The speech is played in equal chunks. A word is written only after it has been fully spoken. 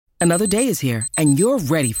Another day is here, and you're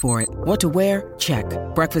ready for it. What to wear? Check.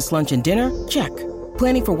 Breakfast, lunch, and dinner? Check.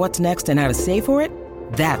 Planning for what's next and how to save for it?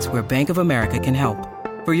 That's where Bank of America can help.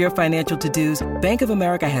 For your financial to-dos, Bank of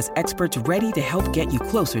America has experts ready to help get you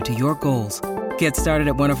closer to your goals. Get started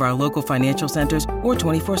at one of our local financial centers or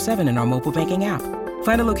 24/7 in our mobile banking app.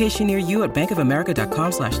 Find a location near you at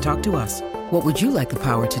bankofamerica.com/talktous. What would you like the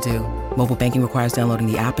power to do? Mobile banking requires downloading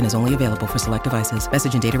the app and is only available for select devices.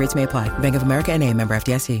 Message and data rates may apply. Bank of America N.A., member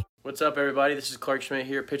FDIC. What's up, everybody? This is Clark Schmidt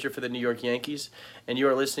here, pitcher for the New York Yankees, and you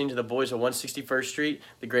are listening to the Boys of 161st Street,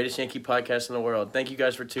 the greatest Yankee podcast in the world. Thank you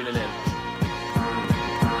guys for tuning in.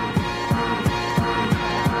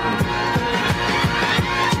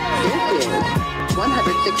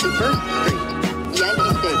 161st Street,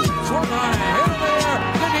 Yankee Stadium. Swung on a hill there,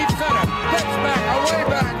 the deep center, gets back, away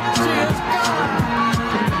back, she is gone!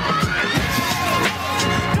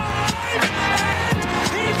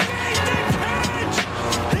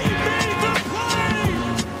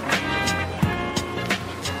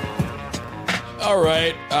 All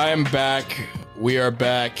right, I'm back. We are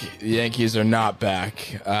back. The Yankees are not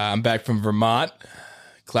back. I'm back from Vermont.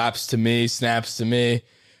 Claps to me, snaps to me.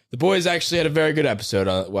 The boys actually had a very good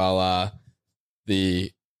episode while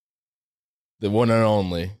the one and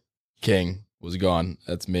only King was gone.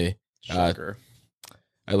 That's me. Shocker.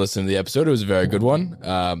 I listened to the episode. It was a very good one.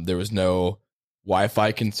 There was no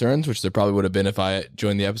Wi-Fi concerns, which there probably would have been if I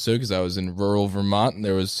joined the episode because I was in rural Vermont and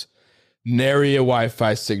there was nary a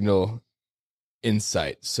Wi-Fi signal in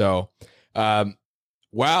sight. So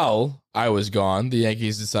while I was gone, the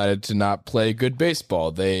Yankees decided to not play good baseball.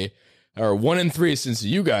 They are 1-3 since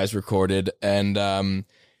you guys recorded, and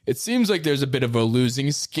it seems like there's a bit of a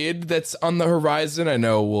losing skid that's on the horizon. I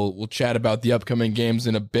know we'll chat about the upcoming games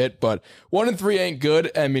in a bit, but 1-3 ain't good.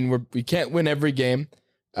 I mean, we can't win every game,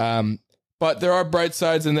 but there are bright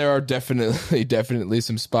sides, and there are definitely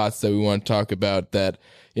some spots that we want to talk about that,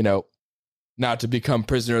 you know, not to become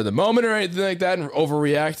prisoner of the moment or anything like that and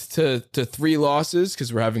overreact to 3 losses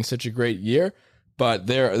because we're having such a great year. But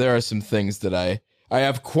there are some things that I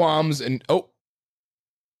have qualms and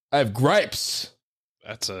I have gripes.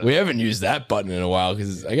 We haven't used that button in a while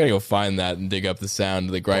because I gotta go find that and dig up the sound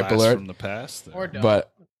of the gripe Blast alert from the past. Or don't.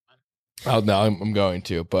 But I'm going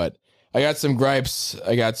to. But I got some gripes.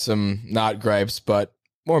 I got some not gripes. But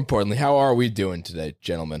more importantly, how are we doing today,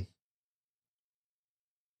 gentlemen?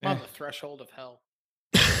 I'm on the threshold of hell.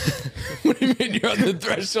 What do you mean you're on the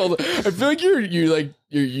threshold? I feel like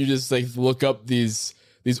you just like look up these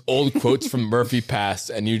old quotes from Murphy Past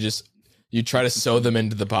and you try to sew them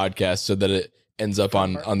into the podcast so that it ends up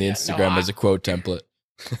on the Instagram as a quote template.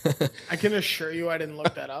 I can assure you I didn't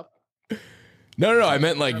look that up. No, I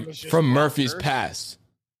meant like from Murphy's Past.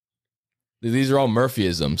 These are all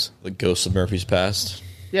Murphyisms. The ghosts of Murphy's Past.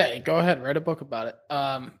 Yeah, go ahead, write a book about it.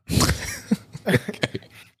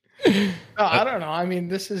 No, I don't know. I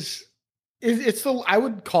mean, I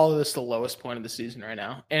would call this the lowest point of the season right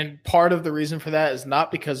now. And part of the reason for that is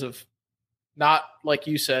not because of, not like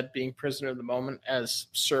you said, being prisoner of the moment as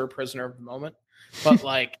Sir Prisoner of the Moment, but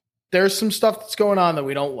like there's some stuff that's going on that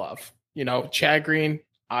we don't love. You know, Chad Green,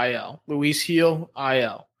 IL. Luis Heel,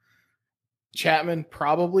 IL. Chapman,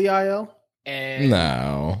 probably IL. And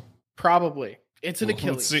no. Probably. It's an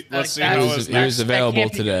Achilles. Let's see how his he was available be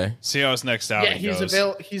today. See how his next outing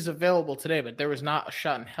goes. He's available today, but there was not a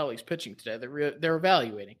shot in hell he's pitching today. They're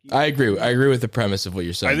evaluating. I agree with the premise of what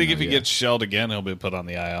you're saying. I think if he gets shelled again, he'll be put on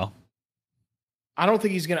the IL. I don't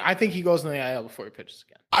think he's gonna. I think he goes on the IL before he pitches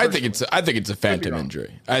again. I think it's a phantom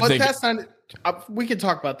injury. That's not. We can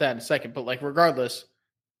talk about that in a second, but like regardless,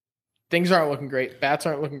 things aren't looking great. Bats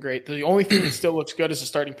aren't looking great. The only thing that still looks good is the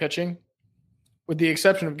starting pitching, with the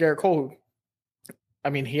exception of Garrett Cole, who, I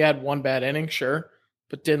mean, he had one bad inning, sure,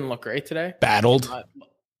 but didn't look great today. Battled,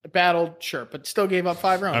 sure, but still gave up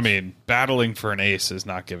 5 runs. I mean, battling for an ace is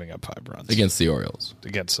not giving up 5 runs against the Orioles.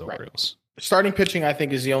 Orioles. Starting pitching, I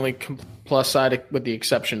think, is the only plus side, with the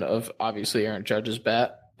exception of obviously Aaron Judge's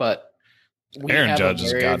bat. But we Aaron have Judge a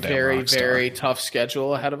is very, goddamn very, rock star. very tough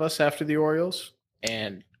schedule ahead of us after the Orioles,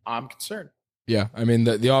 and I'm concerned. Yeah, I mean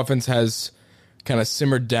the offense has kind of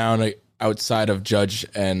simmered down outside of Judge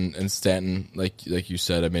and Stanton, like you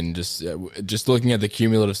said. I mean, just looking at the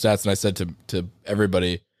cumulative stats, and I said to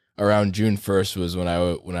everybody around June 1st was when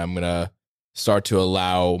I'm gonna start to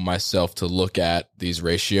allow myself to look at these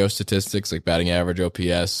ratio statistics like batting average,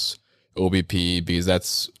 OPS, OBP,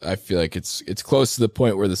 because I feel like it's close to the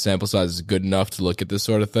point where the sample size is good enough to look at this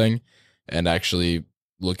sort of thing and actually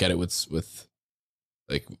look at it with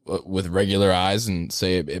regular eyes and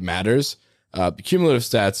say it matters. The cumulative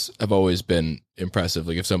stats have always been impressive.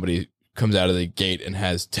 Like if somebody comes out of the gate and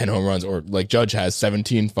has 10 home runs, or like Judge has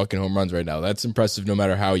 17 fucking home runs right now. That's impressive no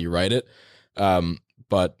matter how you write it.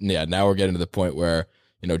 But yeah, now we're getting to the point where,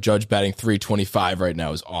 Judge batting 325 right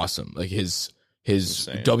now is awesome. Like his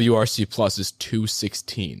Insane. WRC plus is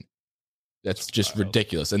 216. That's just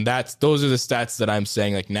ridiculous. And those are the stats that I'm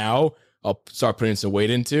saying, like, now I'll start putting some weight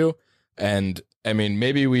into. And I mean,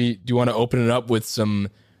 maybe do you want to open it up with some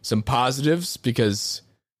positives? Because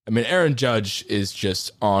I mean, Aaron Judge is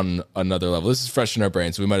just on another level. This is fresh in our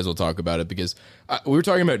brains, so we might as well talk about it, because we were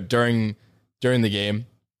talking about during the game.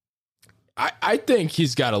 I think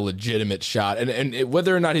he's got a legitimate shot, and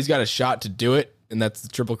whether or not he's got a shot to do it, and that's the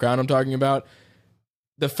Triple Crown I'm talking about.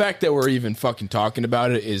 The fact that we're even fucking talking about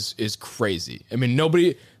it is crazy. I mean,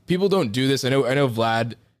 people don't do this. I know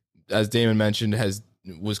Vlad, as Damon mentioned,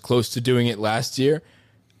 was close to doing it last year.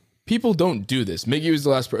 People don't do this. Miggy was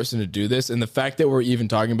the last person to do this, and the fact that we're even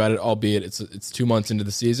talking about it, albeit it's 2 months into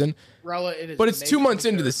the season, but it's 2 months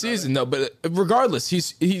into the season though. But regardless,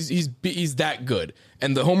 he's that good,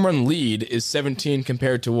 and the home run lead is 17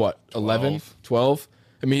 compared to what, 11, 12.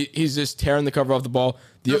 I mean, he's just tearing the cover off the ball.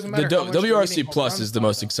 The WRC plus is the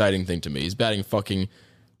most exciting thing to me. He's batting fucking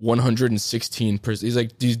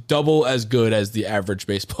 116%. He's double as good as the average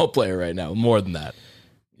baseball player right now. More than that.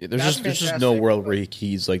 Yeah, there's just no world where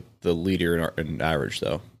he's like the leader in average,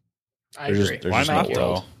 though. I agree. Why not,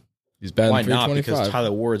 though? He's batting Why 325. not? Because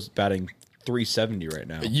Tyler Ward's batting 370 right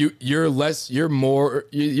now. You're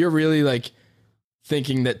really like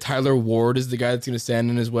thinking that Tyler Ward is the guy that's going to stand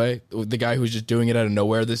in his way, the guy who's just doing it out of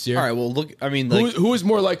nowhere this year. All right, well, look, I mean, like, who is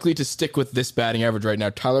more likely to stick with this batting average right now,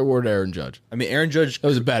 Tyler Ward or Aaron Judge? I mean, Aaron Judge. That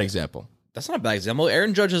was a bad example. That's not a bad example.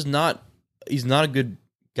 Aaron Judge is not. He's not a good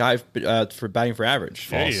guy for batting for average.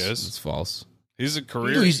 Yeah, False. he is. It's false. He's a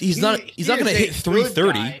career. Dude, he's not going to hit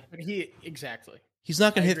 330. But exactly. He's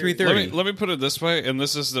not going to hit 330. Let me put it this way, and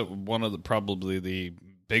this is one of the probably the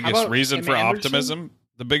biggest reason for optimism.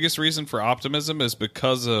 The biggest reason for optimism is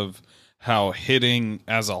because of how hitting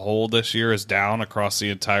as a whole this year is down across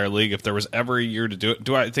the entire league. If there was ever a year to do it,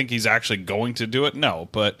 do I think he's actually going to do it? No,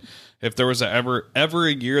 but if there was ever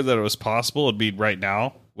a year that it was possible, it'd be right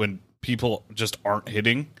now when people just aren't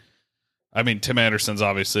hitting. I mean, Tim Anderson's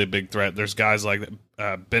obviously a big threat. There's guys like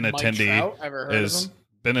Benintendi.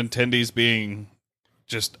 Benintendi's being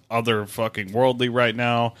just other fucking worldly right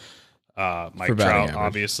now. Mike Trout,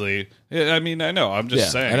 obviously. Yeah, I mean, I know. I'm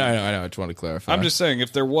just saying. I know. I just want to clarify. I'm just saying,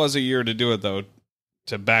 if there was a year to do it, though,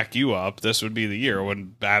 to back you up, this would be the year when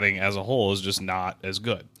batting as a whole is just not as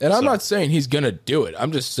good. And I'm not saying he's going to do it.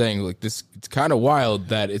 I'm just saying, like, this. It's kind of wild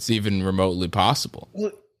that it's even remotely possible.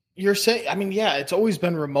 Well, you're saying, I mean, yeah, it's always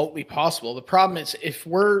been remotely possible. The problem is if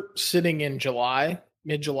we're sitting in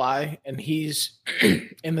mid-July, and he's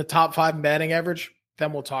in the top 5 in batting average,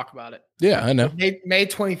 then we'll talk about it. Yeah, I know. May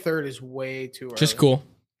 23rd is way too early. Just cool.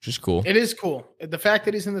 It is cool. The fact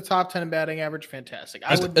that he's in the top 10 in batting average, fantastic.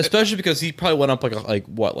 Especially because he probably went up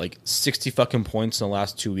like 60 fucking points in the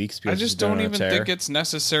last 2 weeks. I just don't even think it's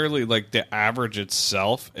necessarily like the average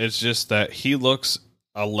itself. It's just that he looks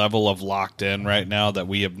a level of locked in right now that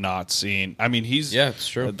we have not seen. I mean, it's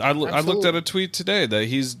true. I looked at a tweet today that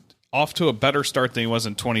he's off to a better start than he was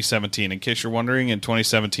in 2017. In case you're wondering, in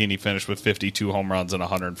 2017 he finished with 52 home runs and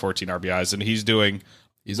 114 RBIs, and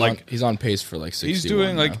he's on pace for like 61. He's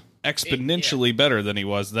doing like exponentially better than he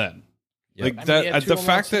was then. Yep. Like the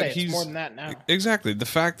fact that he's more than that now. Exactly, the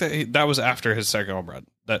fact that that was after his second home run.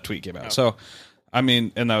 That tweet came out. Okay. So, I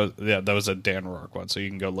mean, and that was a Dan Rourke one, so you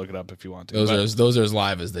can go look it up if you want to. Those are as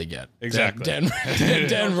live as they get. Exactly.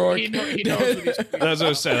 Dan Rourke. He knows what he's That's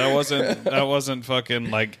what I was saying. That wasn't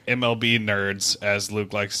fucking like MLB nerds, as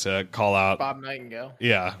Luke likes to call out. Bob Nightingale.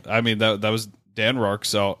 Yeah, I mean that was Dan Rourke.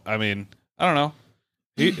 So I mean, I don't know.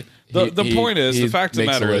 The point is, the fact of the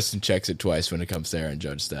matter is, and checks it twice when it comes to Aaron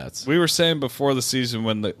Judge stats. We were saying before the season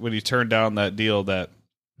when he turned down that deal that,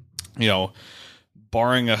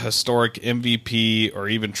 barring a historic MVP or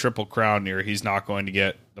even Triple Crown year, he's not going to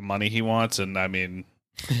get the money he wants. And I mean,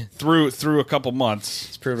 through a couple months,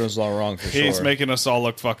 he's proven us all wrong. He's making us all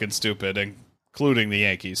look fucking stupid, including the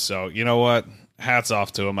Yankees. So you know what? Hats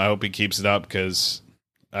off to him. I hope he keeps it up because,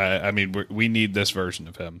 I mean, we need this version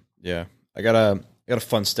of him. Yeah, I got a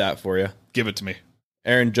fun stat for you. Give it to me.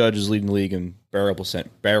 Aaron Judge is leading the league in barrel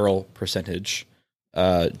percentage.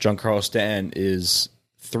 Giancarlo Stanton is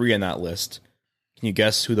 3 on that list. Can you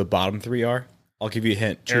guess who the bottom 3 are? I'll give you a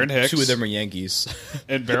hint. Aaron Hicks. 2 of them are Yankees.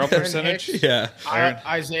 And barrel percentage? Yeah.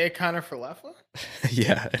 Isaiah Connor for Leffa?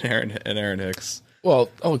 Yeah, and Aaron Hicks. Well,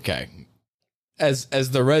 okay. as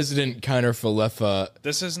the resident Kiner Falefa.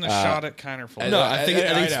 This isn't a shot at Kiner Falefa. No, I think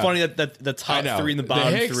it's funny that the top three and the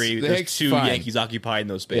bottom three, there's two Yankees occupying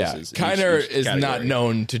those spaces. Yeah, Kiner is not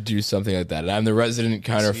known to do something like that. And I'm the resident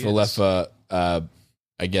Kiner Falefa,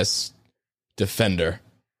 I guess, defender.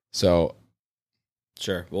 So.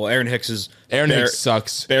 Sure. Well, Aaron Hicks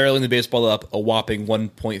sucks. Barreling the baseball up a whopping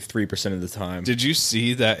 1.3% of the time. Did you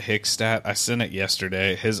see that Hicks stat? I sent it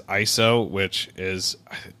yesterday. His ISO, which is,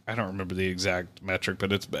 I don't remember the exact metric,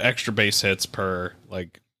 but it's extra base hits per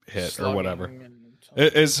hit or whatever.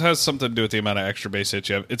 It has something to do with the amount of extra base hits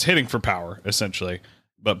you have. It's hitting for power, essentially,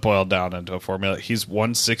 but boiled down into a formula. He's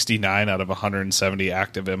 169 out of 170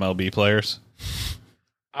 active MLB players.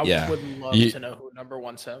 I would love to know who number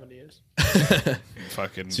 170 is.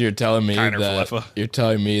 Fucking. So you're telling me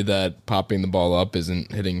that popping the ball up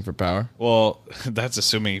isn't hitting for power? Well, that's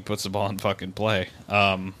assuming he puts the ball in fucking play.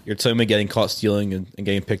 You're telling me getting caught stealing and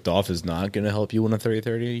getting picked off is not going to help you win a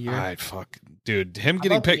 30-30 a year? Dude, him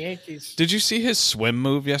getting picked. Did you see his swim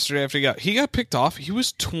move yesterday after he got picked off? He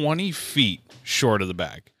was 20 feet short of the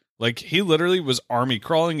bag. He literally was army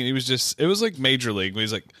crawling, and it was like major league.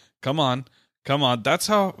 He's like, come on. That's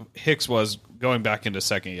how Hicks was going back into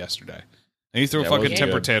second yesterday. And he threw a fucking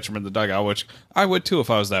temper tantrum in the dugout, which I would too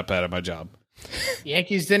if I was that bad at my job.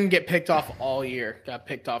 Yankees didn't get picked off all year. Got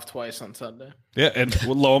picked off twice on Sunday. Yeah, and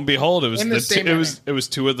lo and behold, it was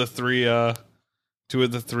two of the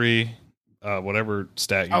three whatever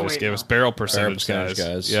stat you just gave us, barrel percentage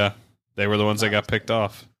guys. Yeah, they were the ones that got picked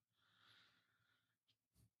off.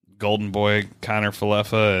 Golden Boy Kiner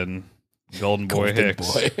Falefa and Golden Boy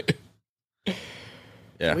Hicks.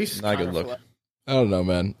 Yeah, not a good look. I don't know,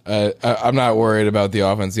 man. I'm not worried about the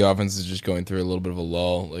offense. The offense is just going through a little bit of a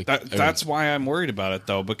lull. That's why I'm worried about it,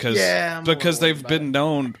 though, because they've been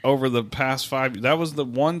known over the past 5 years. That was the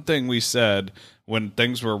one thing we said when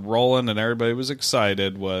things were rolling and everybody was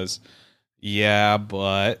excited was,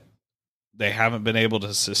 but they haven't been able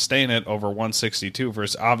to sustain it over 162.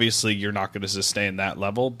 First, obviously, you're not going to sustain that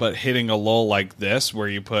level, but hitting a lull like this where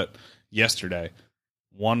you put yesterday,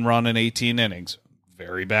 1 run in 18 innings,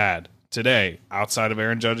 very bad. Today, outside of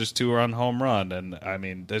Aaron Judge's 2-run home run. And I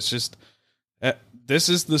mean, this is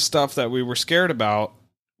the stuff that we were scared about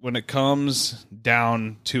when it comes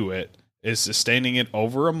down to it, is sustaining it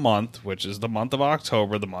over a month, which is the month of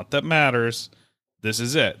October, the month that matters. This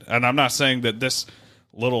is it. And I'm not saying that this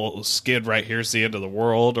little skid right here is the end of the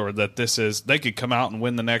world, or that they could come out and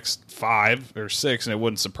win the next 5 or 6 and it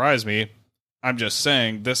wouldn't surprise me. I'm just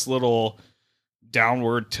saying this little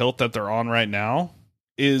downward tilt that they're on right now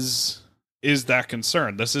is that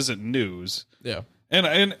concern. This isn't news. Yeah.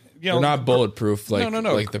 And they're not bulletproof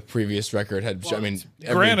like the previous record had. Well, I mean,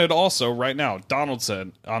 granted, also right now,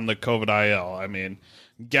 Donaldson on the COVID IL. I mean,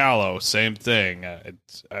 Gallo, same thing.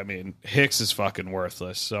 Hicks is fucking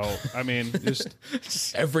worthless. So, I mean, just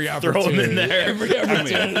every opportunity. Throw him in there. Every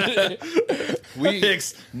opportunity.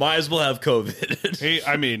 Hicks might as well have COVID.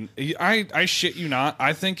 I shit you not.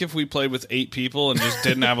 I think if we played with 8 people and just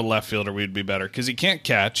didn't have a left fielder, we'd be better. Because he can't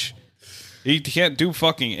catch. He can't do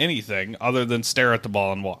fucking anything other than stare at the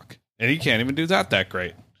ball and walk. And he can't even do that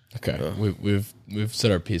great. Okay. We've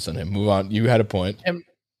said our piece on him. Move on. You had a point.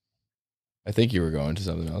 I think you were going to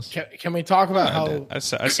something else. Can we talk about how I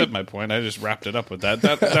said my point? I just wrapped it up with that.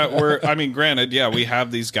 That we're. I mean, granted, yeah, we have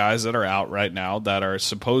these guys that are out right now that are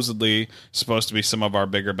supposedly supposed to be some of our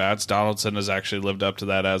bigger bats. Donaldson has actually lived up to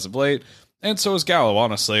that as of late, and so has Gallo.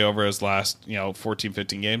 Honestly, over his last 14,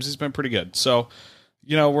 15 games, he's been pretty good. So,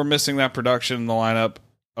 we're missing that production in the lineup.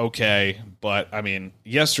 Okay, but I mean,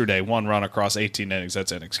 yesterday 1 run across 18 innings.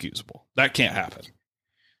 That's inexcusable. That can't happen.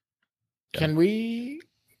 Can we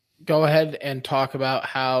go ahead and talk about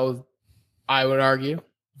how I would argue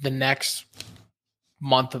the next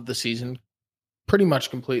month of the season pretty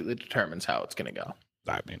much completely determines how it's going to go?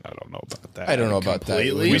 I mean, I don't know about that. I don't know about that.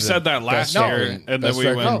 We said that last year, and then we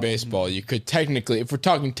went in baseball. You could technically, if we're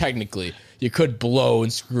talking technically, you could blow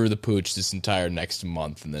and screw the pooch this entire next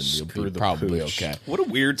month, and then you'll be probably okay. What a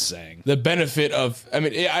weird saying. The benefit of, I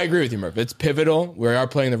mean, I agree with you, Murph. It's pivotal. We are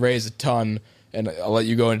playing the Rays a ton. And I'll let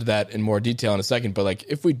you go into that in more detail in a second. But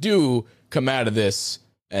if we do come out of this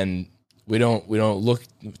and we don't look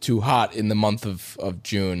too hot in the month of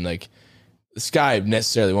June, the sky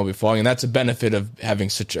necessarily won't be falling, and that's a benefit of having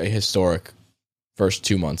such a historic first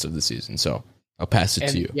 2 months of the season. So I'll pass it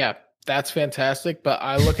to you. Yeah, that's fantastic. But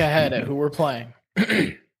I look ahead at who we're playing.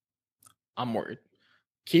 I'm worried.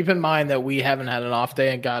 Keep in mind that we haven't had an off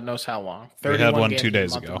day in God knows how long. We had one 2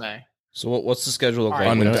 days ago. So what's the schedule look like?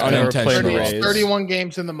 Unintentional. 31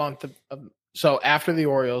 games in the month of so after the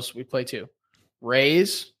Orioles, we play 2.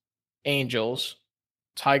 Rays, Angels,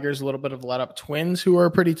 Tigers, a little bit of a let up. Twins, who are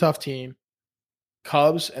a pretty tough team.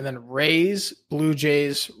 Cubs, and then Rays, Blue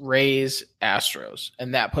Jays, Rays, Astros.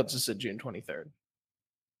 And that puts us at June 23rd.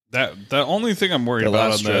 The only thing I'm worried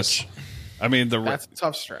about on this, I mean, that's a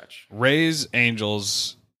tough stretch. Rays,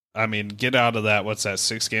 Angels, I mean, get out of that. What's that?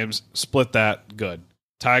 6 games? Split that. Good.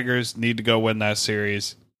 Tigers need to go win that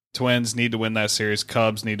series. Twins need to win that series.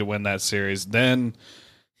 Cubs need to win that series. Then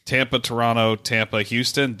Tampa, Toronto, Tampa,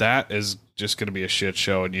 Houston. That is just going to be a shit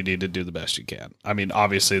show, and you need to do the best you can. I mean,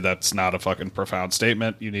 obviously, that's not a fucking profound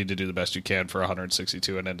statement. You need to do the best you can for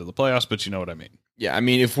 162 and into the playoffs, but you know what I mean. Yeah, I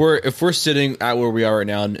mean, if we're sitting at where we are right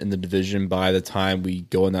now in the division by the time we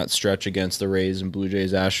go in that stretch against the Rays and Blue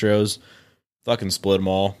Jays, Astros, fucking split them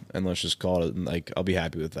all, and let's just call it. Like, I'll be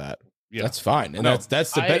happy with that. Yeah. That's fine, and that's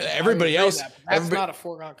the everybody else. That's not a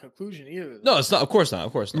foregone conclusion either. No, it's not. Of course not.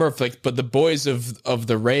 Of course not. Murph, like, but the boys of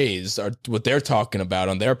the Rays are what they're talking about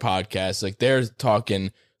on their podcast. Like, they're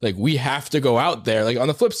talking like we have to go out there. Like, on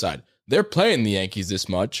the flip side, they're playing the Yankees this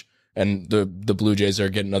much, and the Blue Jays are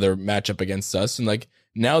getting another matchup against us, and like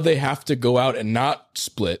now they have to go out and not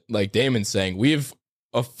split. Like Damon's saying, we've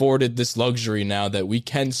afforded this luxury now that we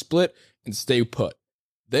can split and stay put.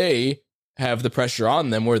 They have the pressure on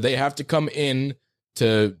them where they have to come in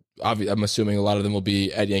to, I'm assuming a lot of them will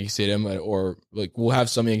be at Yankee Stadium, or like we'll have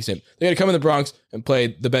some Yankee Stadium. They got to come in the Bronx and play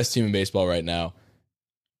the best team in baseball right now.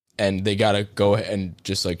 And they got to go and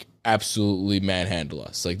just like absolutely manhandle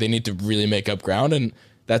us. Like, they need to really make up ground. And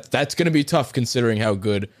that's going to be tough considering how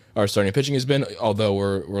good our starting pitching has been. Although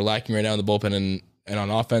we're lacking right now in the bullpen and on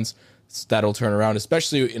offense, that'll turn around,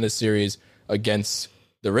 especially in a series against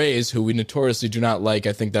the Rays, who we notoriously do not like.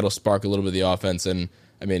 I think that'll spark a little bit of the offense. And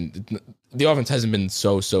I mean, the offense hasn't been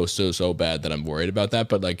so bad that I'm worried about that.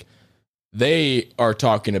 But like, they are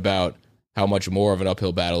talking about how much more of an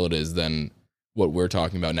uphill battle it is than what we're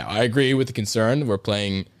talking about now. I agree with the concern. We're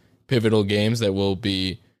playing pivotal games that will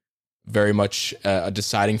be very much a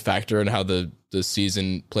deciding factor in how the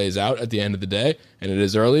season plays out at the end of the day. And it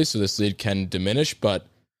is early, so this lead can diminish. But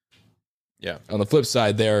yeah, on the flip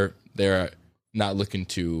side, they're not looking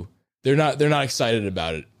to. They're not excited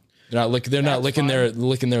about it. They're not licking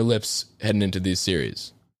their lips heading into these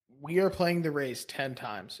series. We are playing the Rays 10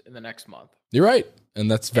 times in the next month. You're right, and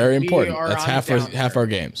that's very important. That's half our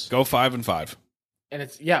games. Go 5-5. And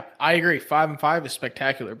I agree. 5-5 is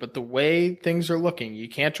spectacular, but the way things are looking, you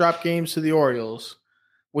can't drop games to the Orioles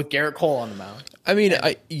with Garrett Cole on the mound. I mean,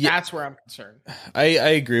 that's where I'm concerned. I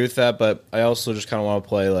agree with that, but I also just kind of want to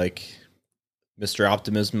play like Mr.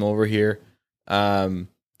 Optimism over here.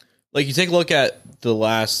 Like, you take a look at the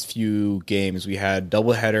last few games, we had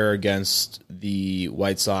doubleheader against the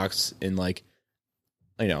White Sox in, like,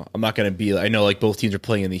 you know, I'm not going to be, I know like both teams are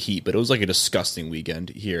playing in the heat, but it was like a disgusting weekend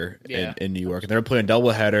here in New York. And they were playing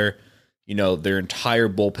doubleheader. You know, their entire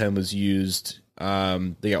bullpen was used.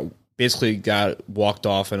 They got walked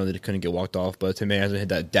off. I know they couldn't get walked off, but Tim hasn't hit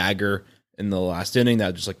that dagger in the last inning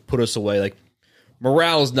that just like put us away. Like,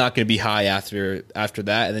 morale is not going to be high after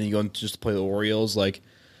that. And then you go and just play the Orioles. Like,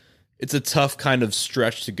 it's a tough kind of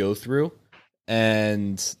stretch to go through.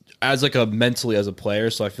 And as like mentally as a player,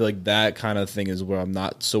 so I feel like that kind of thing is what I'm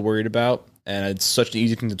not so worried about. And it's such an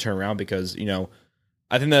easy thing to turn around because, you know,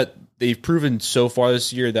 I think that they've proven so far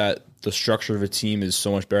this year that the structure of a team is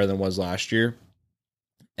so much better than it was last year.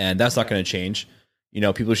 And that's not going to change. You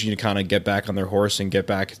know, people should kind of get back on their horse and get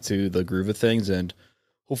back to the groove of things. And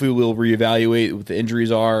hopefully we'll reevaluate what the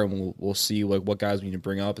injuries are, and we'll see like what guys we need to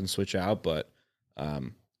bring up and switch out. But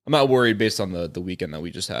I'm not worried based on the weekend that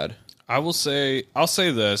we just had. I'll say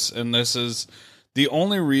this, and this is the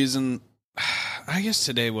only reason. I guess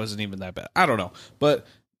today wasn't even that bad. I don't know, but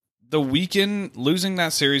the weekend losing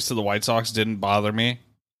that series to the White Sox didn't bother me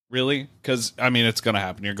really, because I mean it's going to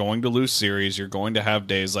happen. You're going to lose series. You're going to have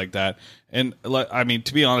days like that, and I mean,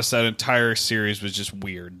 to be honest, that entire series was just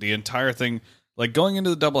weird. The entire thing, like going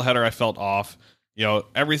into the doubleheader, I felt off. You know,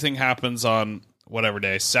 everything happens on whatever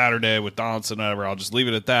day, Saturday with Donaldson, whatever. I'll just leave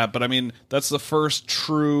it at that. But I mean, that's the first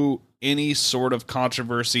true any sort of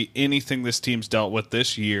controversy, anything this team's dealt with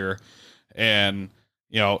this year. And,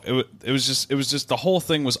 you know, it was just the whole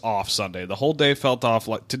thing was off Sunday. The whole day felt off.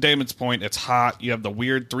 Like, to Damon's point, it's hot. You have the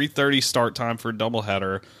weird 3:30 start time for a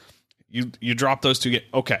doubleheader. You drop those two.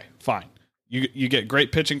 Okay, fine. You get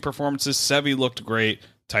great pitching performances. Sevy looked great.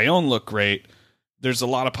 Tyone looked great. There's a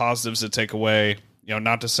lot of positives to take away. You know,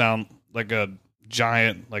 not to sound like a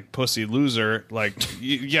giant like pussy loser, like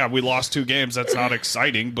yeah, we lost 2 games, that's not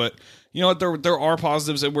exciting, but you know what, there are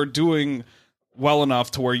positives, and we're doing well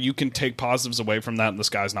enough to where you can take positives away from that and the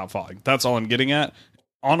sky's not falling. That's all I'm getting at.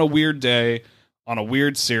 On a weird day, on a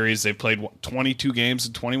weird series, they played 22 games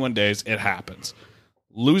in 21 days. It happens.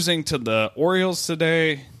 Losing to the Orioles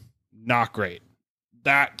today, not great.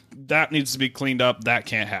 That needs to be cleaned up. That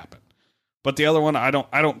can't happen. But the other one, I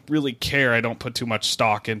don't really care. I don't put too much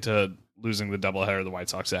stock into losing the doubleheader of the White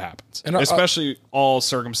Sox. It happens, and especially all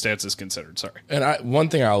circumstances considered. Sorry. And one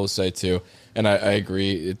thing I will say too, and I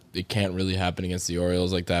agree, it can't really happen against the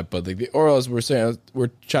Orioles like that. But the Orioles, we're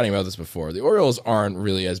chatting about this before. The Orioles aren't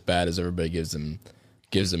really as bad as everybody gives them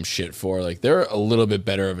shit for. Like, they're a little bit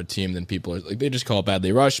better of a team than people are. Like, they just call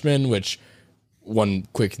Badley Rushman. Which, one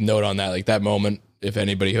quick note on that, like that moment, if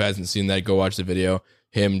anybody who hasn't seen that, go watch the video.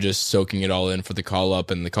 Him just soaking it all in for the call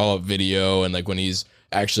up and the call up video, and like when he's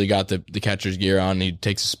actually got the catcher's gear on, he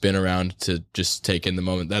takes a spin around to just take in the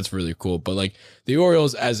moment. That's really cool. But like the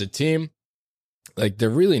Orioles as a team, like they're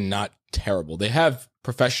really not terrible. They have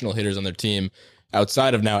professional hitters on their team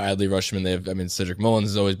outside of now Adley Rutschman. They have, Cedric Mullins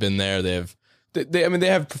has always been there. They have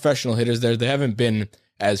professional hitters there. They haven't been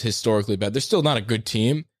as historically bad. They're still not a good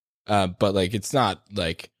team, but like it's not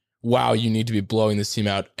like, wow, you need to be blowing this team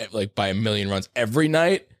out like by a million runs every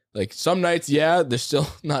night. Like some nights, yeah, they're still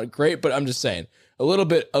not great, but I'm just saying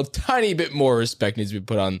a tiny bit more respect needs to be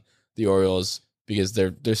put on the Orioles because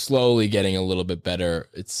they're slowly getting a little bit better,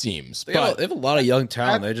 it seems. They have a lot of young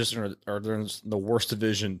talent. They just are in the worst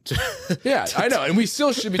division. Yeah, I know, and we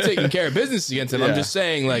still should be taking care of business against them. Yeah. I'm just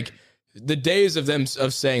saying, like, the days of them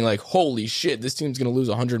of saying like, holy shit, this team's going to lose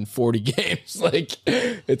 140 games. Like,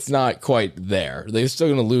 it's not quite there. They're still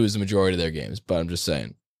going to lose the majority of their games, but I'm just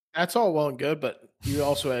saying. That's all well and good, but you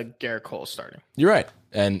also had Garrett Cole starting. You're right.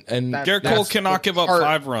 And Garrett Cole cannot give up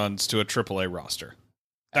 5 runs to a AAA roster.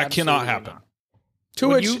 That cannot happen.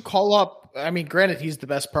 When you call up, granted, he's the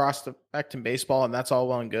best prospect in baseball, and that's all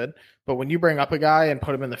well and good. But when you bring up a guy and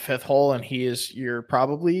put him in the 5th hole, and he is your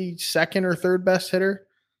probably 2nd or 3rd best hitter,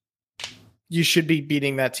 you should be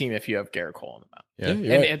beating that team if you have Garrett Cole in the mound.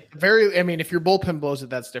 Yeah, and if your bullpen blows it,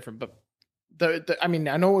 that's different. But I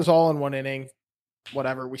know it was all in one inning.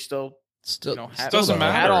 Whatever, we still it doesn't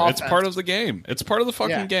matter. It's part of the game. It's part of the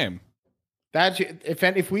fucking game. That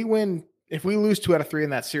if we lose 2 out of 3 in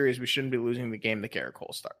that series, we shouldn't be losing the game that Garrett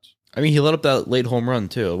Cole starts. He let up that late home run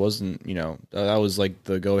too. It wasn't, that was like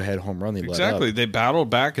the go-ahead home run. They battled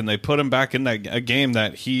back and they put him back in a game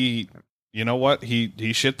that he. You know what?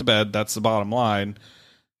 He shit the bed. That's the bottom line.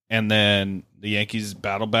 And then the Yankees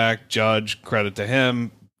battle back. Judge, credit to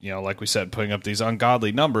him. Like we said, putting up these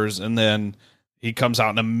ungodly numbers, and then he comes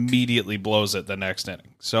out and immediately blows it the next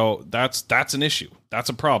inning. So that's an issue. That's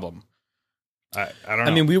a problem. I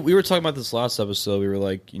don't know. We were talking about this last episode. We were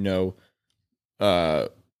like, we've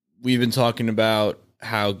been talking about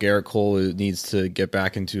how Garrett Cole needs to get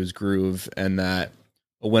back into his groove, and that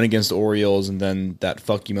a win against the Orioles and then that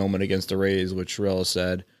fuck you moment against the Rays, which Rella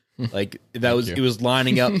said, like it was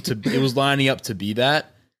lining up to be that.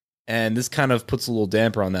 And this kind of puts a little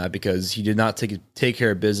damper on that because he did not take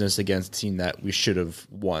care of business against a team that we should have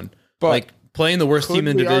won. But like playing the worst team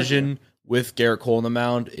in the division with Garrett Cole on the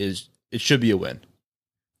mound it should be a win.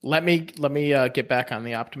 Let me get back on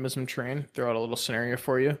the optimism train. Throw out a little scenario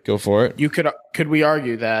for you. Go for it. Could we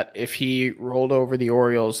argue that if he rolled over the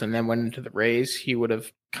Orioles and then went into the Rays, he would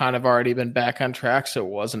have kind of already been back on track, so it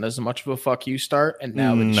wasn't as much of a fuck you start, and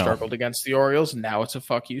now they struggled against the Orioles, and now it's a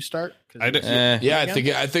fuck you start? I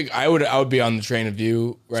think I would be on the train of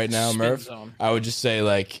view right now, Murph. I would just say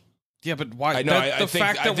like. Yeah, but why? The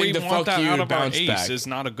fact that we want that out of our ace is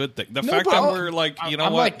not a good thing. The fact that we're like,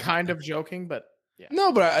 I'm like kind of joking, but. Yeah.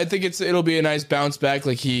 No, but I think it'll be a nice bounce back.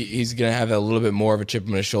 Like he's gonna have a little bit more of a chip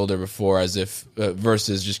on his shoulder before, as if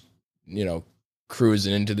versus just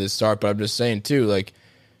cruising into this start. But I'm just saying too, like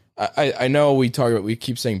I know we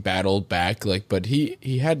keep saying battled back, like, but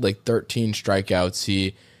he had like 13 strikeouts.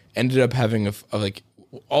 He ended up having a like,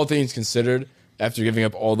 all things considered, after giving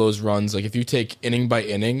up all those runs, like if you take inning by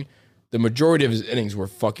inning, the majority of his innings were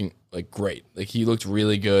fucking like great. Like he looked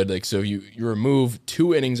really good. Like so you remove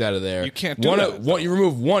 2 innings out of there. You can't do that. You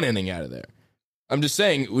remove 1 inning out of there. I'm just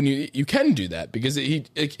saying when you can do that because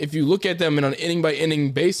if you look at them on an inning by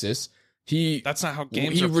inning basis, that's not how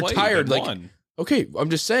games are played. Retired like okay. I'm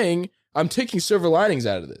just saying I'm taking silver linings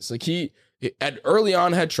out of this. Like he early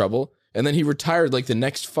on had trouble and then he retired like the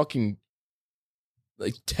next fucking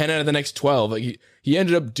like 10 out of the next 12. Like he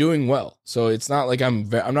ended up doing well. So it's not like I'm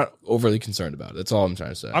not overly concerned about it. That's all I'm trying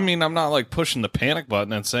to say. I'm not like pushing the panic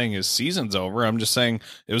button and saying his season's over. I'm just saying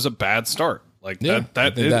it was a bad start. Like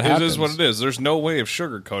that is what it is. There's no way of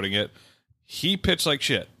sugarcoating it. He pitched like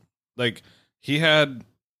shit. Like he had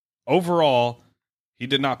overall, he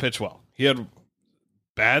did not pitch well. He had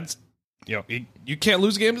bad. You can't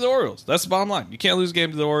lose a game to the Orioles. That's the bottom line. You can't lose a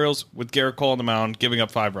game to the Orioles with Garrett Cole on the mound, giving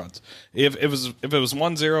up 5 runs. If it was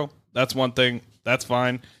 1-0, that's one thing. That's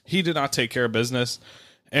fine. He did not take care of business.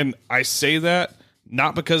 And I say that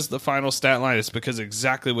not because the final stat line, it's because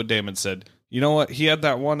exactly what Damon said. You know what? He had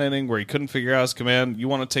that one inning where he couldn't figure out his command. You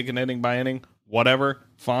want to take an inning by inning? Whatever.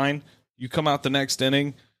 Fine. You come out the next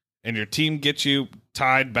inning and your team gets you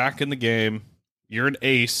tied back in the game. You're an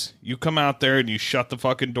ace. You come out there and you shut the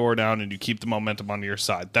fucking door down and you keep the momentum on your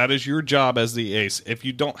side. That is your job as the ace. If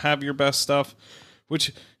you don't have your best stuff,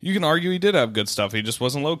 which you can argue he did have good stuff, he just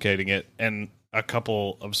wasn't locating it in a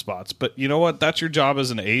couple of spots. But you know what? That's your job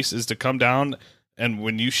as an ace, is to come down, and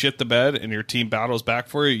when you shit the bed and your team battles back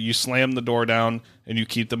for you, you slam the door down and you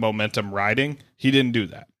keep the momentum riding. He didn't do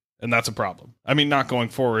that. And that's a problem. I mean, not going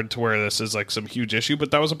forward to where this is like some huge issue,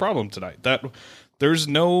 but that was a problem tonight. That there's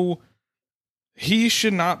no... He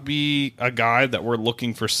should not be a guy that we're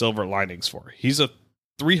looking for silver linings for. He's a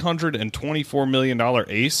 $324 million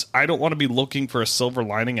ace. I don't want to be looking for a silver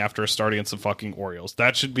lining after a start against the fucking Orioles.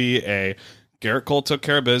 That should be a Garrett Cole took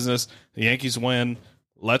care of business. The Yankees win.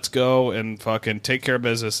 Let's go and fucking take care of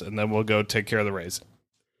business, and then we'll go take care of the Rays.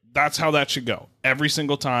 That's how that should go. Every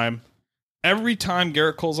single time. Every time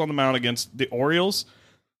Garrett Cole's on the mound against the Orioles,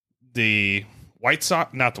 the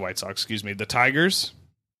Tigers,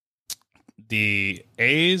 the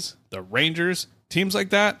A's, the Rangers, teams like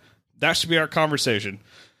that, that should be our conversation.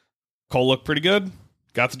 Cole looked pretty good,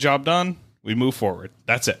 got the job done, we move forward.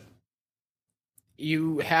 That's it.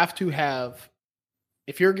 You have to have,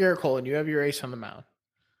 if you're Garrett Cole and you have your ace on the mound,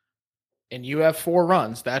 and you have 4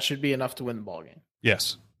 runs, that should be enough to win the ballgame.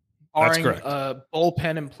 Yes, that's correct. A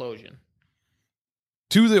bullpen implosion.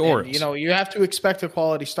 To the Orioles. And, you know, you have to expect a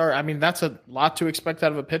quality start. I mean, that's a lot to expect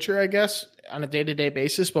out of a pitcher, I guess, on a day-to-day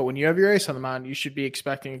basis. But when you have your ace on the mound, you should be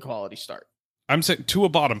expecting a quality start. I'm saying to a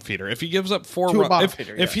bottom feeder. If he gives up 4 runs,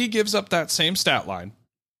 if he gives up that same stat line,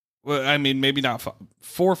 well, I mean, maybe not 4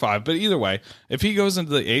 or 5, but either way, if he goes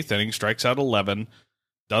into the 8th inning, strikes out 11,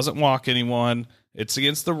 doesn't walk anyone, it's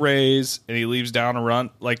against the Rays, and he leaves down a run,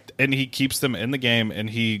 and he keeps them in the game, and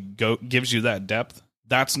he gives you that depth,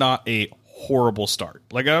 that's not a horrible start.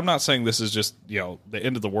 Like, I'm not saying this is just, you know, the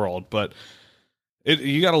end of the world, but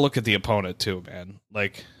you got to look at the opponent too, man.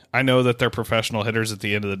 Like, I know that they're professional hitters at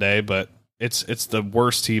the end of the day, but it's the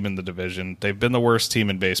worst team in the division. They've been the worst team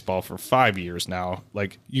in baseball for 5 years now.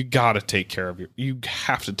 Like, you got to take care of you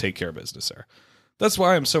have to take care of business there. That's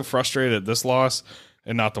why I'm so frustrated at this loss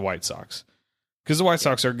and not the White Sox, because the White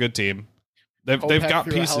Sox are a good team. They've got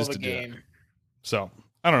pieces to do it. So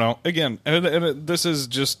I don't know. Again, and this is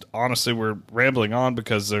just, honestly, we're rambling on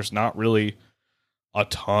because there's not really a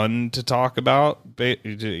ton to talk about.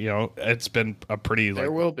 You know, it's been a pretty...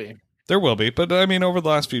 There will be. But, I mean, over the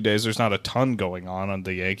last few days, there's not a ton going on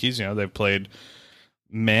the Yankees. You know, they've played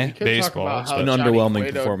baseball. It's been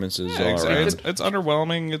underwhelming performances. Yeah, exactly. It's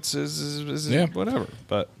underwhelming. It's whatever.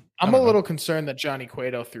 But I'm a little concerned that Johnny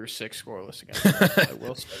Cueto threw 6 scoreless against us. I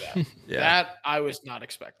will say that. Yeah. That I was not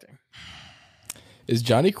expecting. Is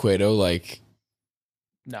Johnny Cueto like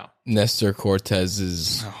Nestor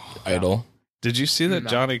Cortez's idol? Did you see that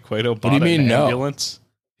Johnny Cueto bought an ambulance?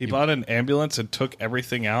 He bought an ambulance and took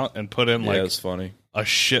everything out and put in it's funny. A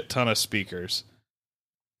shit ton of speakers.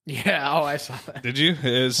 Yeah, I saw that. Did you?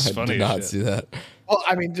 It's funny. I did not see that. Well,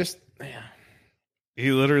 I mean,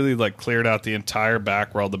 he literally cleared out the entire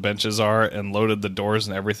back where all the benches are and loaded the doors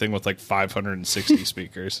and everything with 560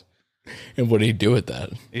 speakers. And what did he do with that?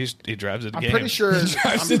 He drives it. I'm pretty sure the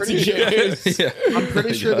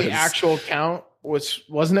actual count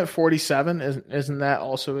wasn't it 47? Isn't that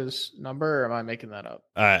also his number, or am I making that up?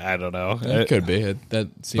 I don't know. It could be. That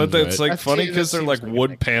seems. But that's funny because they're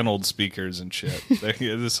wood paneled speakers and shit.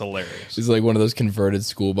 It's hilarious. It's like one of those converted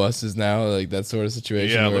school buses now, like that sort of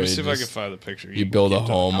situation. Yeah, let me see if I can find the picture. You build a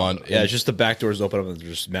home on. Yeah, it's just the back doors open up and there's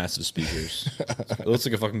just massive speakers. It looks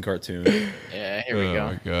like a fucking cartoon. Yeah, here we go. Oh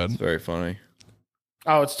my god, it's very funny.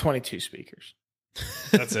 Oh, it's 22 speakers.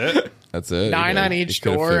 That's it. That's it. 9 on each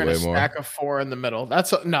door and a stack of 4 in the middle.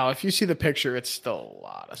 No. If you see the picture, it's still a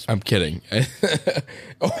lot of space. I'm kidding.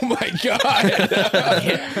 Oh my god.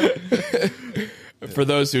 For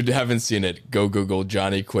those who haven't seen it, go Google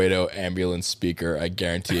Johnny Cueto ambulance speaker. I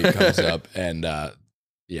guarantee it comes up, and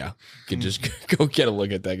you can just go get a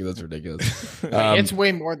look at that because that's ridiculous. It's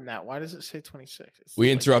way more than that. Why does it say 26?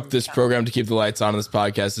 We interrupt this program to keep the lights on. This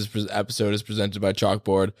podcast, this episode is presented by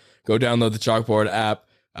Chalkboard. Go download the Chalkboard app.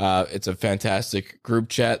 It's a fantastic group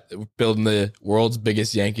chat. We're building the world's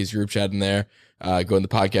biggest Yankees group chat in there. Go in the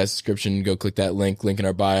podcast description. Go click that link in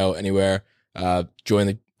our bio, anywhere. Join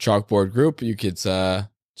the Chalkboard group. It's a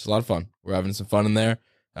lot of fun. We're having some fun in there.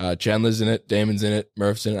 Chandler's in it. Damon's in it.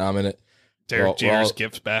 Murph's in it. I'm in it. Derek Jeter's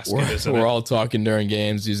gift basket, isn't it? We're all talking during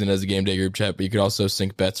games, using it as a game day group chat, but you could also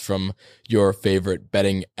sync bets from your favorite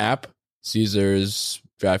betting app, Caesars,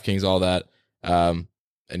 DraftKings, all that. And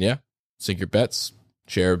yeah, sync your bets,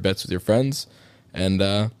 share bets with your friends, and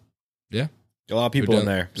yeah. A lot of people in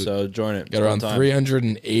there, so join it. Got around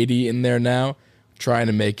 380 in there now, trying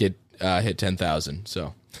to make it hit 10,000.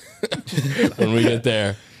 So when we get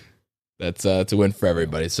there, that's a win for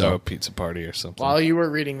everybody. So a pizza party or something. While you were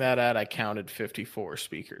reading that ad, I counted 54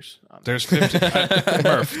 speakers. There's 50.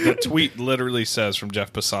 Murph, the tweet literally says from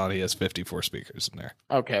Jeff Pisani has 54 speakers in there.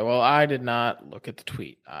 Okay, well, I did not look at the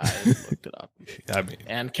tweet. I looked it up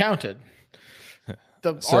and counted.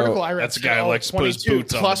 The article I read, that's a guy who likes to put his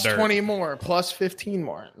boots on plus the dirt. 20 more, plus 15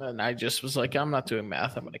 more. And I just was like, I'm not doing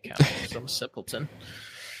math. I'm going to count because I'm a simpleton.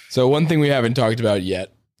 So one thing we haven't talked about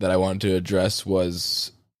yet that I wanted to address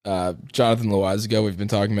was Jonathan Lasagna. We've been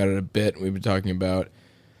talking about it a bit. We've been talking about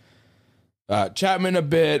Chapman a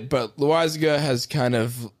bit, but Lasagna has kind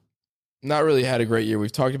of not really had a great year.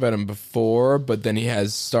 We've talked about him before, but then he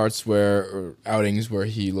has starts or outings where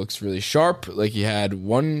he looks really sharp. Like he had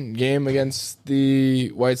one game against the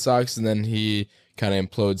White Sox, and then he kind of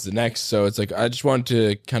implodes the next. So it's like I just wanted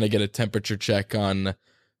to kind of get a temperature check on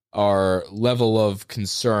our level of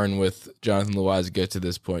concern with Jonathan Lasagna to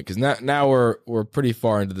this point, because now we're pretty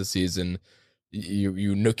far into the season.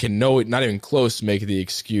 You can not even close to make the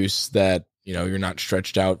excuse that you're not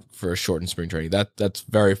stretched out for a shortened spring training. That's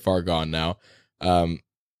very far gone now. I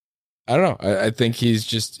don't know. I think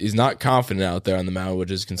he's not confident out there on the mound,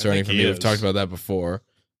 which is concerning for me. We've talked about that before.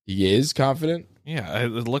 He is confident. Yeah,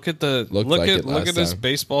 look at his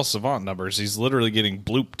baseball savant numbers. He's literally getting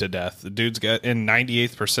blooped to death. The dude's got in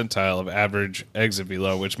 98th percentile of average exit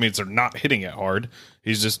velo, which means they're not hitting it hard.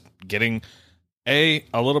 He's just getting a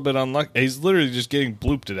little bit unlucky. He's literally just getting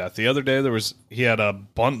blooped to death. The other day he had a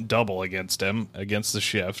bunt double against him against the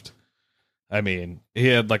shift. I mean, he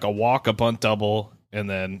had like a walk, a bunt double, and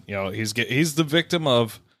then he's the victim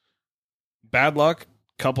of bad luck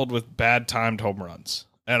coupled with bad timed home runs.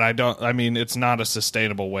 And it's not a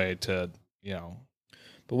sustainable way to,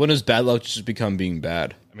 But when does bad luck just become being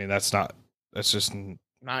bad? I mean, that's just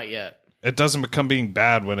not yet. It doesn't become being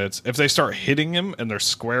bad if they start hitting him and they're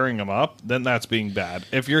squaring him up, then that's being bad.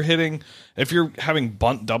 If you're having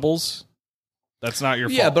bunt doubles, that's not your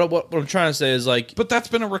fault. Yeah, but what I'm trying to say is but that's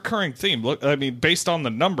been a recurring theme. Look, I mean, based on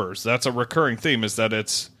the numbers, that's a recurring theme is that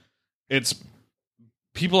it's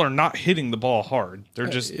people are not hitting the ball hard. They're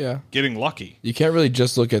just getting lucky. You can't really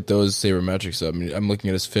just look at those sabermetrics. I mean, I'm looking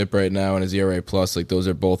at his FIP right now and his ERA plus. Like those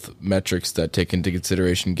are both metrics that take into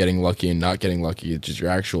consideration getting lucky and not getting lucky. It's just your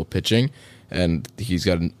actual pitching, and he's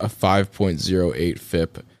got a 5.08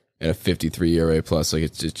 FIP and a 53 ERA plus.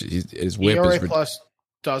 Like his whip ERA is plus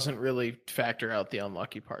doesn't really factor out the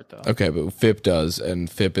unlucky part though. Okay, but FIP does, and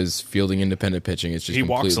FIP is fielding independent pitching. It's just he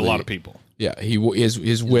walks a lot of people. Yeah,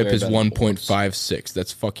 his whip is 1.56.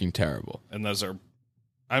 That's fucking terrible. And those are,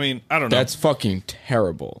 I mean, I don't know. That's fucking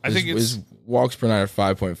terrible. I think his walks per nine are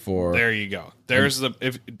 5.4. There you go. There's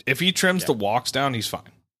if he trims the walks down, he's fine.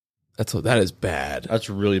 That is bad. That's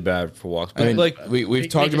really bad for walks. But I mean, we've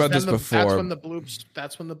talked about this before.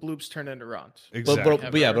 That's when the bloops turn into runs. Exactly.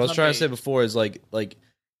 But what I was trying to say before is like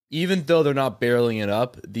even though they're not barreling it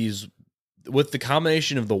up, these with the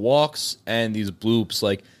combination of the walks and these bloops,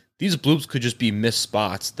 like these bloops could just be missed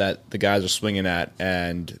spots that the guys are swinging at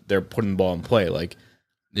and they're putting the ball in play. Like,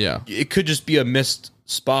 yeah, it could just be a missed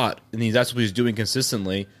spot, and that's what he's doing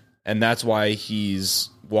consistently, and that's why he's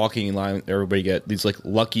walking in line. Everybody get these like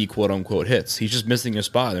lucky quote unquote hits. He's just missing a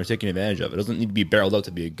spot, and they're taking advantage of it. It doesn't need to be barreled up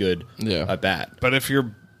to be a good at bat. But if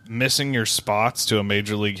you're missing your spots to a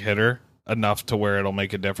major league hitter enough to where it'll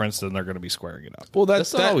make a difference, then they're going to be squaring it up. Well,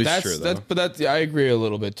 that's not always true, though. I agree a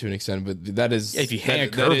little bit to an extent, but that is if you hang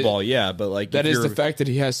a curveball, but like that is the fact that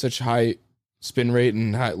he has such high spin rate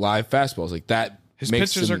and high live fastballs like that. His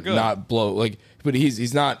makes pitches him are good. Not blow like, but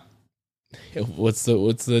he's not. What's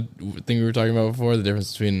the thing we were talking about before? The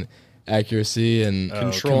difference between accuracy and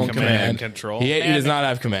control and command. Control. He does not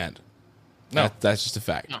have command. No, that's just a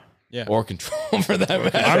fact. No. Yeah. Or control for that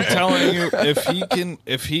matter. I'm telling you,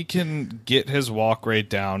 if he can get his walk rate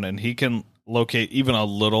down and he can locate even a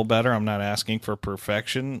little better, I'm not asking for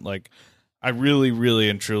perfection. Like, I really, really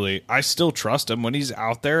and truly, I still trust him when he's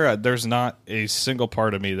out there. There's not a single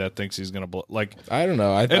part of me that thinks he's going to like. I don't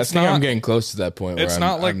know. I think I'm getting close to that point.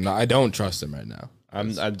 Where I don't trust him right now.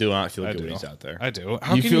 I do not feel good when he's out there. I do.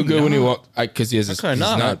 You feel good when he walks because he's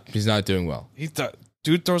not doing well.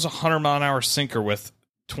 Dude throws 100-mile-an-hour sinker with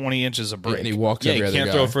 20 inches of break. And he walks every other guy. He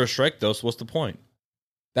can't throw for a strike, though, so what's the point?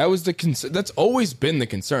 That was the concern. That's always been the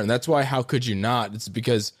concern. That's why how could you not? It's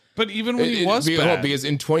because But even when he was bad. Because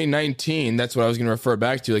in 2019, that's what I was going to refer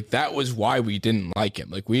back to. Like, that was why we didn't like him.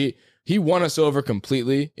 Like, he won us over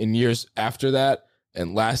completely in years after that,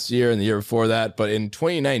 and last year and the year before that. But in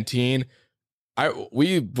 2019,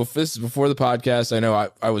 this is before the podcast. I know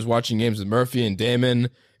I was watching games with Murphy and Damon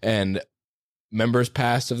and members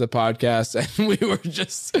past of the podcast, and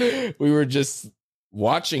we were just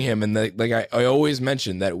watching him. And I always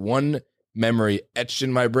mention that one memory etched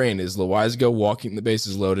in my brain is Loizaga walking the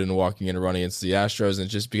bases loaded and walking in and running against the Astros. And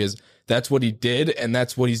just because that's what he did and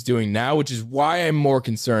that's what he's doing now, which is why I'm more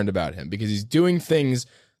concerned about him, because he's doing things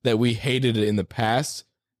that we hated in the past.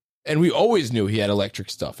 And we always knew he had electric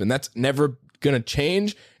stuff, and that's never going to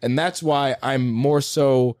change. And that's why I'm more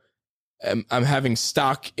so, I'm having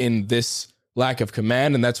stock in this lack of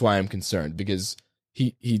command. And that's why I'm concerned, because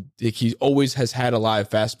he always has had a live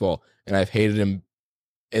fastball, and I've hated him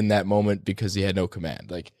in that moment because he had no command.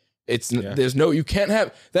 Like, you can't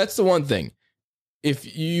have, that's the one thing. If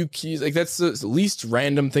he's like, that's the least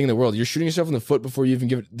random thing in the world. You're shooting yourself in the foot before you even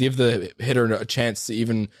give the hitter a chance to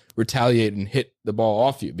even retaliate and hit the ball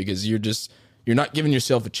off you, because you're not giving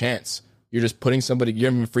yourself a chance. You're just putting somebody, you're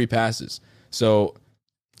giving free passes. So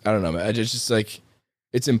I don't know, man. It's just like,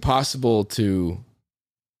 it's impossible to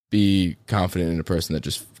be confident in a person that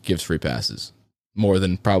just gives free passes more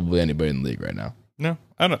than probably anybody in the league right now. No,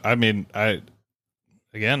 I don't. I mean,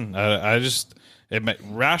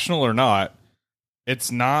 rational or not,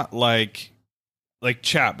 it's not like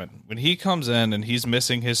Chapman when he comes in and he's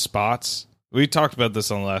missing his spots. We talked about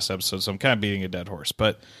this on the last episode, so I'm kind of beating a dead horse.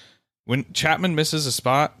 But when Chapman misses a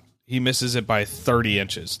spot, he misses it by 30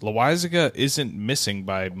 inches. Loizaga isn't missing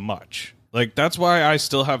by much. Like, that's why I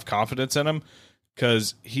still have confidence in him,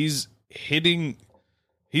 because he's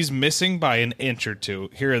missing by an inch or two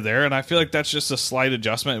here or there, and I feel like that's just a slight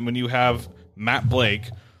adjustment. And when you have Matt Blake,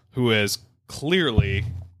 who has clearly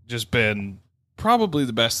just been probably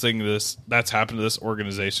the best thing that's happened to this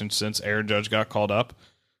organization since Aaron Judge got called up,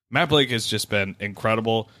 Matt Blake has just been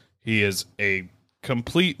incredible. He is a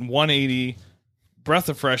complete 180 breath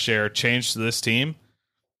of fresh air change to this team.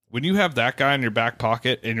 When you have that guy in your back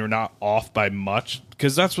pocket and you're not off by much,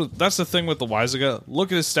 because that's the thing with the Loizaga.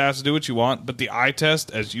 Look at his stats, do what you want, but the eye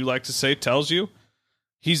test, as you like to say, tells you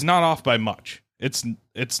he's not off by much.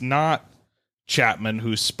 It's not Chapman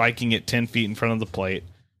who's spiking it 10 feet in front of the plate.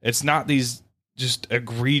 It's not these just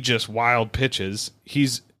egregious wild pitches.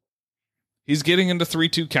 He's getting into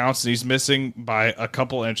 3-2 counts and he's missing by a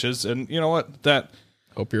couple inches. And you know what?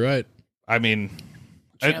 Hope you're right. I mean,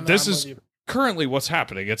 this is currently what's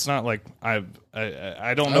happening. It's not like I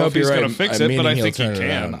don't know if he's going to fix it, but I think he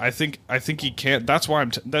can. I think he can. That's why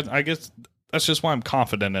I guess that's just why I'm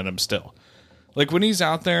confident in him still. Like, when he's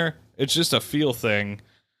out there, it's just a feel thing.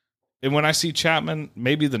 And when I see Chapman,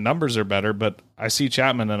 maybe the numbers are better, but I see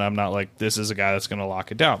Chapman and I'm not like, this is a guy that's going to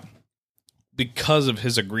lock it down because of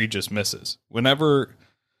his egregious misses. Whenever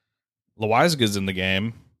Loizaga's in the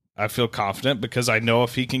game, I feel confident because I know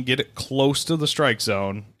if he can get it close to the strike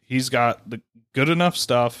zone, he's got the good enough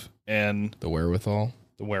stuff and the wherewithal.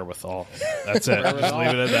 That's it. Just leave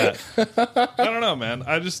it at that. I don't know, man.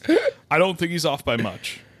 I don't think he's off by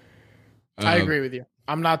much. I agree with you.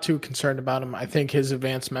 I'm not too concerned about him. I think his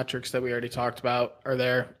advanced metrics that we already talked about are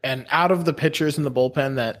there. And out of the pitchers in the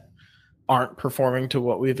bullpen that aren't performing to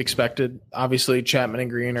what we've expected, obviously Chapman and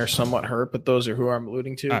Green are somewhat hurt, but those are who I'm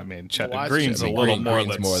alluding to. I mean, Green's a little more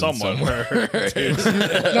than somewhat hurt.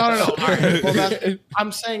 No. All right. Well,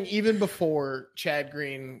 I'm saying even before Chad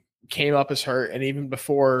Green came up as hurt, and even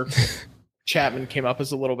before Chapman came up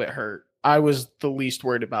as a little bit hurt, I was the least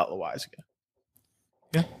worried about Loizaga.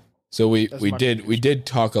 Yeah. So we did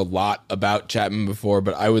talk a lot about Chapman before,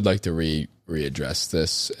 but I would like to readdress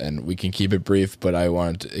this, and we can keep it brief.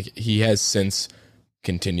 But he has since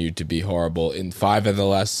continued to be horrible. In 5 of the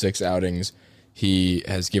last 6 outings, he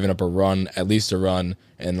has given up at least a run,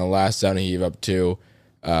 and the last outing he gave up 2.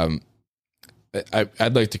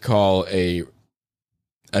 I'd like to call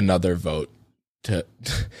another vote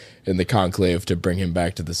in the conclave to bring him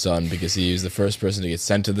back to the sun, because he was the first person to get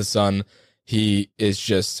sent to the sun. He is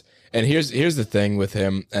just. And here's the thing with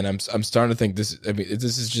him, and I'm starting to think this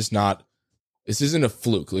isn't a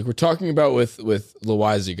fluke. Like we're talking about with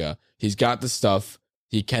Loizaga, he's got the stuff,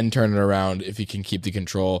 he can turn it around if he can keep the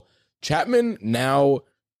control. Chapman now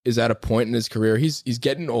is at a point in his career, he's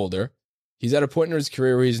getting older. He's at a point in his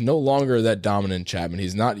career where he's no longer that dominant Chapman.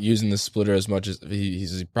 He's not using the splitter as much as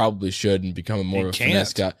he probably should and become more of a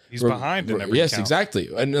finesse guy. He's behind in every count. Exactly.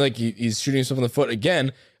 And like he's shooting himself in the foot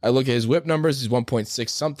again. I look at his whip numbers. He's 1.6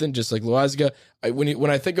 something, just like Loizaga. When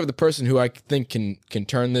I think of the person who I think can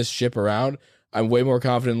turn this ship around, I'm way more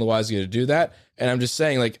confident in Lasagna to do that. And I'm just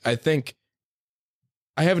saying, like, I think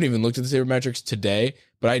I haven't even looked at the sabermetrics today,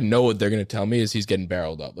 but I know what they're going to tell me is he's getting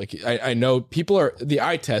barreled up. Like, I know people are, the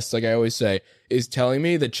eye test, like I always say, is telling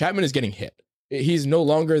me that Chapman is getting hit. He's no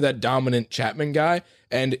longer that dominant Chapman guy.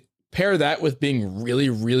 And pair that with being really,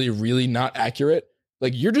 really, really not accurate.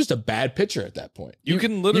 Like, you're just a bad pitcher at that point. You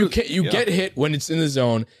can literally get hit when it's in the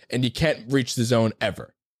zone, and you can't reach the zone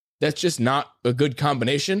ever. That's just not a good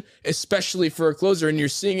combination, especially for a closer. And you're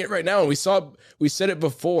seeing it right now. And we said it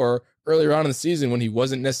before earlier on in the season when he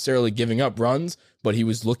wasn't necessarily giving up runs, but he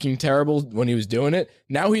was looking terrible when he was doing it.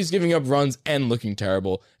 Now he's giving up runs and looking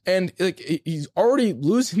terrible. And like, he's already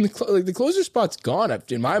losing the closer spot's gone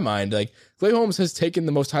in my mind. Like, Clay Holmes has taken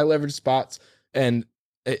the most high leverage spots, and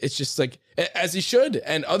it's just like, as he should,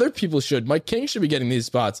 and other people should. Mike King should be getting these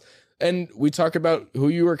spots. And we talk about who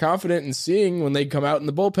you were confident in seeing when they come out in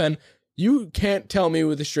the bullpen. You can't tell me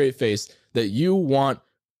with a straight face that you want,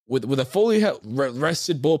 with a fully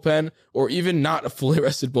rested bullpen, or even not a fully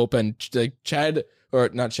rested bullpen,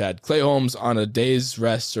 like Clay Holmes on a day's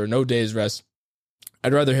rest or no day's rest.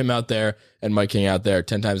 I'd rather him out there and Mike King out there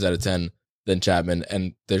 10 times out of 10 than Chapman.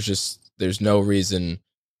 And there's no reason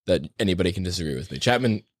that anybody can disagree with me.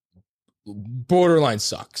 Chapman borderline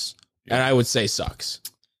sucks. Yeah. And I would say sucks.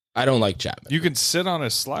 I don't like Chapman. You can sit on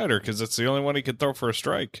his slider because it's the only one he can throw for a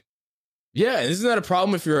strike. Yeah, isn't that a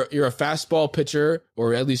problem if you're a fastball pitcher,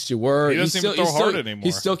 or at least you were? He doesn't even throw hard anymore.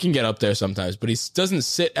 He still can get up there sometimes, but he doesn't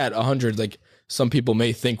sit at 100 like some people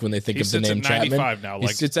may think when they think of the name Chapman. He sits at 95 now. He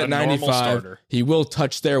sits at 95. He will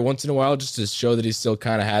touch there once in a while just to show that he still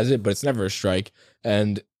kind of has it, but it's never a strike.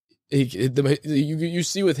 And you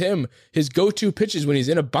see with him, his go-to pitches when he's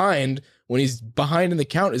in a bind, when he's behind in the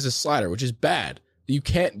count, is a slider, which is bad. You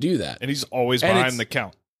can't do that. And he's always behind the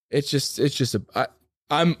count. It's just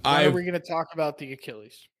When are we going to talk about the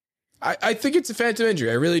Achilles? I think it's a phantom injury.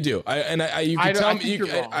 I really do. You can tell me.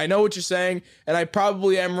 I know what you're saying, and I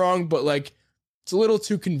probably am wrong, but like, it's a little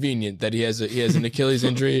too convenient that he has an Achilles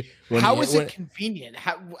injury. How is it convenient?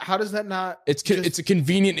 How does that not? It's a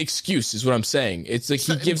convenient excuse, is what I'm saying. It's like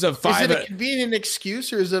he gives up 5. Is it a convenient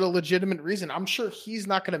excuse, or is it a legitimate reason? I'm sure he's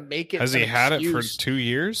not going to make it. Has he had it for 2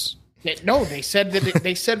 years? No, they said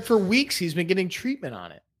they said for weeks he's been getting treatment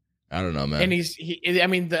on it. I don't know, man. And I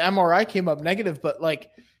mean, the MRI came up negative, but like,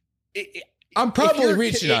 I'm probably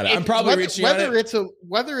reaching on it. I'm probably reaching on it.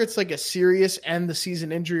 Whether it's like a serious end the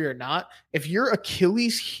season injury or not, if your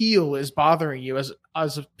Achilles heel is bothering you as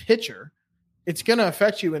a pitcher, it's going to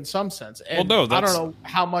affect you in some sense. And I don't know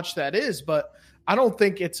how much that is, but I don't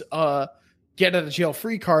think it's a get out of jail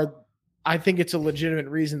free card. I think it's a legitimate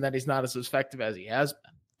reason that he's not as effective as he has been.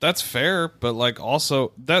 That's fair, but like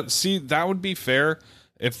also that would be fair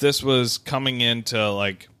if this was coming into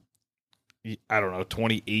like, I don't know,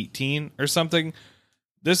 2018 or something.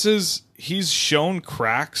 He's shown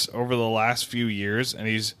cracks over the last few years, and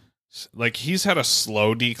he's had a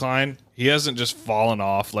slow decline. He hasn't just fallen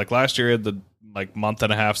off. Like last year, he had the like month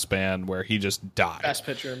and a half span where he just died. Best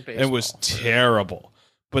pitcher in baseball. It was terrible.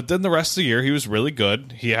 But then the rest of the year, he was really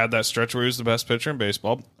good. He had that stretch where he was the best pitcher in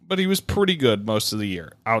baseball, but he was pretty good most of the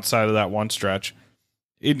year. Outside of that one stretch,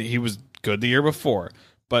 he was good the year before.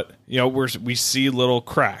 But, you know, we see little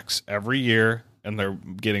cracks every year, and they're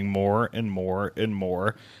getting more and more and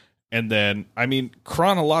more. And then, I mean,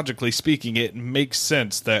 chronologically speaking, it makes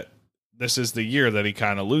sense that this is the year that he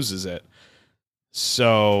kind of loses it.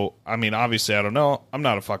 So, I mean, obviously, I don't know. I'm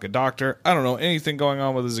not a fucking doctor. I don't know anything going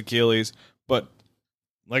on with his Achilles. But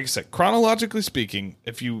like I said, chronologically speaking,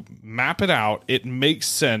 if you map it out, it makes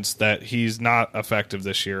sense that he's not effective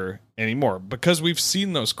this year anymore because we've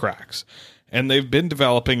seen those cracks. And they've been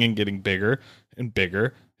developing and getting bigger and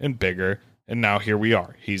bigger and bigger. And now here we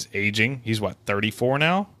are. He's aging. He's 34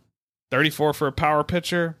 now? 34 for a power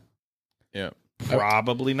pitcher? Yeah.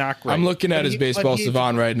 Probably not great. I'm looking at his baseball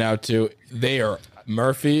savant right now, too. They are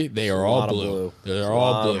Murphy. They are all blue. They're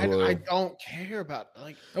all blue. I don't care about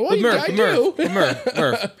like.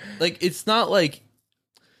 Murph. Like, it's not like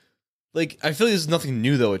I feel like there's nothing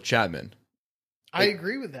new though with Chapman. I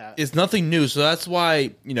agree with that. It's nothing new, so that's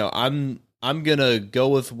why I'm gonna go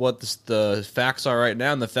with what the facts are right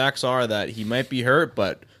now, and the facts are that he might be hurt,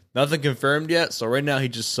 but nothing confirmed yet. So right now he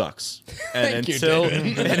just sucks. And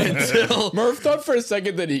until Murph thought for a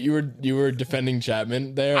second that you were defending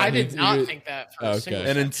Chapman there. I did not think that. For a single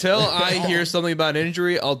and until I hear something about an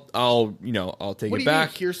injury, I'll take it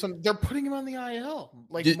back. They're putting him on the IL.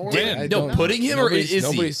 Like putting him, or is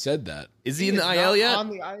nobody said that? Is he in the IL yet? On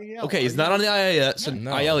the IL. Okay, he's not on the IL yet. So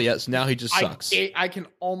IL yet. So now he just sucks. I can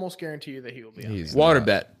almost guarantee you that he will be on the IL. Water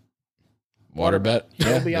bet. Water bet.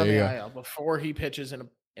 He'll be on the IL before he pitches in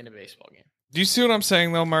a baseball game. Do you see what I'm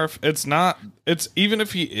saying though, Murph? It's not. It's even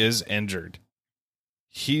if he is injured,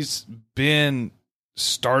 he's been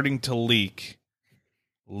starting to leak.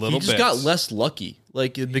 Little he just got less lucky.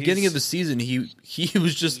 Like at the beginning of the season, he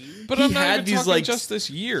was just. But he I'm not had even these talking like just this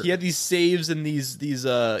year. He had these saves and these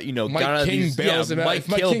Mike King bails him out. If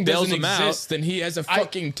Mike King doesn't exist, then he has a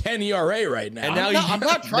fucking 10 ERA right now. And now I'm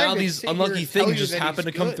not trying now to these sit unlucky here and tell things you just that happen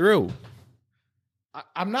to he's come good. through.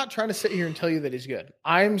 I'm not trying to sit here and tell you that he's good.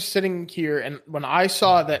 I'm sitting here, and when I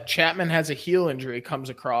saw that Chapman has a heel injury comes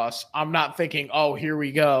across, I'm not thinking, oh, here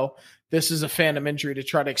we go. This is a phantom injury to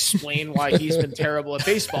try to explain why he's been terrible at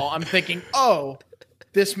baseball. I'm thinking, oh,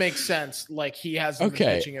 this makes sense. Like he hasn't been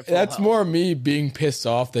pitching at full that's health. more me being pissed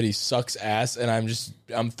off that he sucks ass, and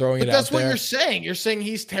I'm throwing But it out there. that's what you're saying. You're saying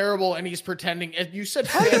he's terrible and he's pretending. And you said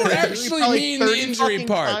I don't actually mean the injury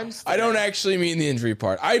part. I don't actually. actually mean the injury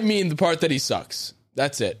part. I mean the part that he sucks.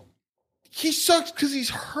 That's it. He sucks because he's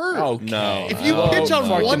hurt. Okay. No. If you pitch on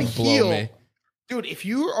fucking one blow heel, me. dude, if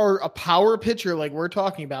you are a power pitcher like we're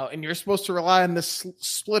talking about, and you're supposed to rely on this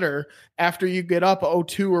splitter after you get up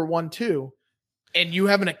 0-2 or 1-2, and you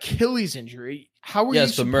have an Achilles injury, how are you?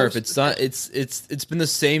 Yes, but Murph, supposed it's to- not. It's been the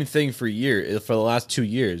same thing for the last 2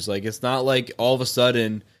 years. Like it's not like all of a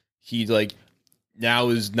sudden he like now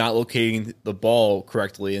is not locating the ball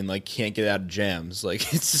correctly and like can't get out of jams.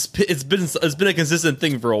 Like it's been a consistent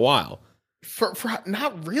thing for a while. For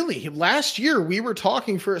not really. Last year we were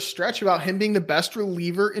talking for a stretch about him being the best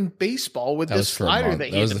reliever in baseball with That this was for a slider month. that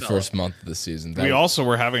he That was developed. the first month of the season. We also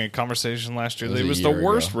were having a conversation last year that he a was the year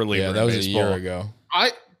worst ago. reliever. Yeah, that in was baseball. a year ago.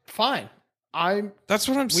 Fine. That's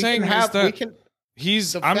what I'm We saying. can Is have. that We can.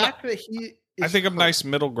 he's. The I'm fact not, that he. I Is think I'm hurt- nice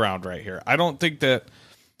middle ground right here. I don't think the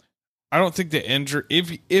injury.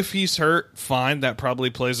 If he's hurt, fine. That probably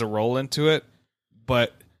plays a role into it.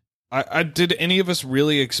 But I did any of us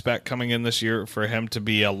really expect coming in this year for him to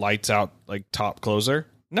be a lights out like top closer?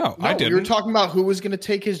 No, I didn't. We were talking about who was going to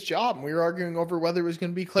take his job, and we were arguing over whether it was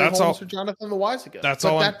going to be Clay That's Holmes all- or Jonathan Loaizaga. That's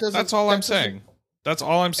But all. that I'm saying. That's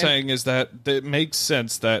all I'm saying is that it makes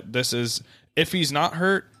sense that this is. If he's not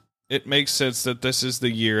hurt, it makes sense that this is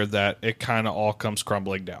the year that it kind of all comes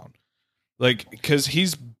crumbling down. Like because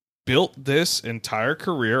he's built this entire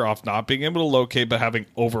career off not being able to locate but having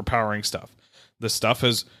overpowering stuff. The stuff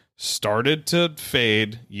has started to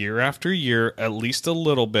fade year after year, at least a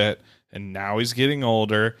little bit, and now he's getting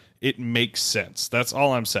older. It makes sense. That's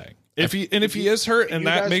all I'm saying. If he is hurt, and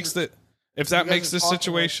that makes the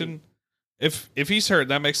situation, if he's hurt,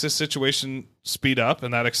 that makes this situation speed up,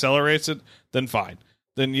 and that accelerates it. Then fine.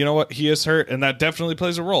 Then you know what? He is hurt, and that definitely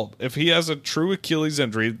plays a role. If he has a true Achilles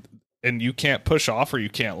injury, and you can't push off or you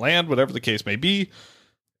can't land, whatever the case may be,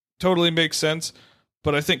 totally makes sense.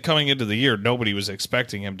 But I think coming into the year, nobody was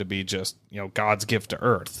expecting him to be just, God's gift to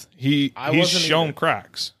earth. He's shown either.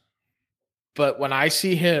 cracks. But when I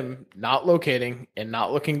see him not locating and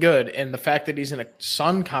not looking good, and the fact that he's in a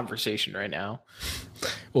Sun conversation right now,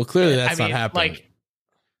 Well, clearly that's not happening. Like,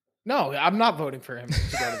 no, I'm not voting for him to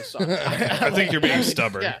go to the Sun. I think you're being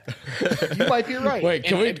stubborn. Yeah, you might be right. Wait,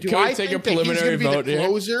 can we take a preliminary vote here?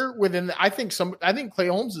 Closer within, I think Clay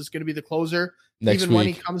Holmes is going to be the closer Next even when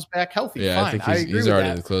he week. comes back healthy. Yeah, Fine, I think agree he's with already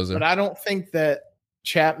that. the closer. But I don't think that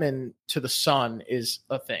Chapman to the Sun is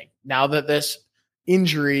a thing. Now that this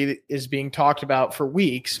injury is being talked about for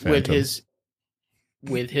weeks Phantom.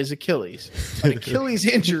 with his Achilles. An Achilles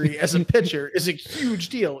injury as a pitcher is a huge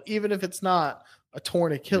deal, even if it's not a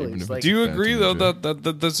torn Achilles. if Like, Do you Phantom agree, though, injury.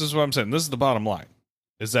 that this is what I'm saying? This is the bottom line,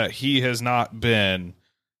 is that he has not been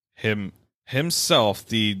himself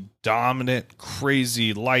the dominant,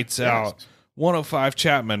 crazy, lights out 105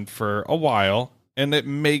 Chapman for a while, and it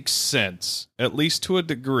makes sense, at least to a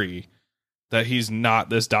degree, that he's not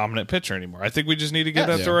this dominant pitcher anymore. I think we just need to get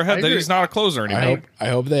that through our head, I that agree. he's not a closer anymore. I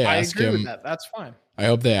hope they I ask agree with him. that. That's fine. I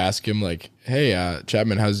hope they ask him like, "Hey,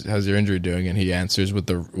 Chapman, how's your injury doing?" And he answers with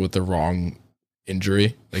the wrong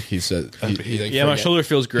injury. Like he said, Yeah, my shoulder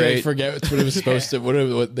feels great. Forget what it was supposed to.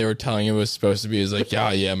 What they were telling him was supposed to be is like,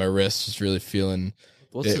 yeah, my wrist is really feeling.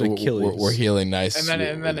 What's an Achilles? We're healing nice, And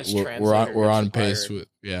then it's we're on translated, pace it's with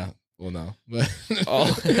Well, no, but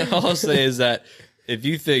all I'll say is that if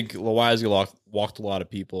you think Loaizaga walked a lot of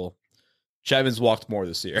people, Chapman's walked more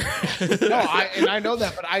this year. No, I know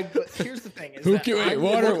that, but here's the thing: is who that can wait? I'm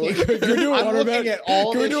Water? looking- Can we do a I'm water looking bet? at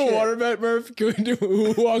all Can we this do a shit. water bet, Murph? Can we do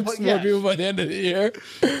who walks But more yes. people by the end of the year?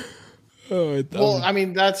 Oh, Well, I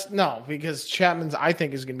mean, that's no, because Chapman's I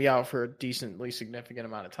think is going to be out for a decently significant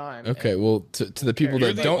amount of time. okay. Well, to the people You're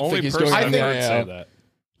that the don't only think he's person going on I've the heard say IL, that.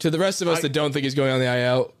 to the rest of us that don't think he's going on the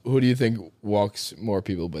IL, who do you think walks more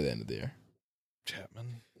people by the end of the year?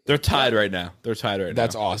 Chapman. They're tied right now.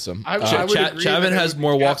 That's awesome. I would agree Chapman that it has would be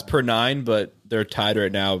more walks Chapman. per 9, but they're tied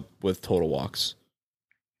right now with total walks.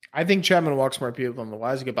 I think Chapman walks more people than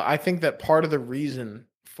Lasagna, but I think that part of the reason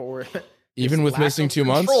for Even this with lack missing of 2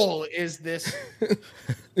 months? control is this.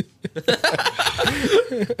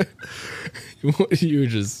 You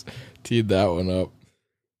just teed that one up.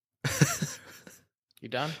 You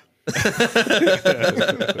done?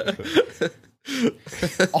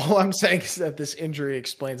 All I'm saying is that this injury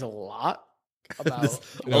explains a lot about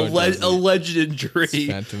No, it doesn't. Alleged injury. It's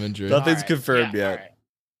phantom injury. Nothing's All right, confirmed yeah, yet. all right.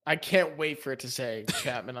 I can't wait for it to say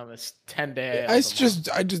Chapman on this 10-day. I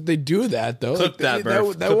just they do that though. Clip that,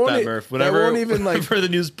 Murph. Clip won't that, e- Murph. That won't even like. Whenever the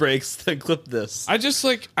news breaks, then clip this. I just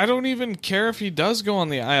I don't even care if he does go on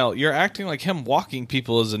the aisle. You're acting like him walking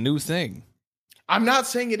people is a new thing. I'm not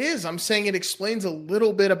saying it is. I'm saying it explains a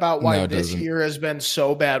little bit about why No, it this doesn't. year has been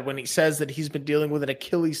so bad when he says that he's been dealing with an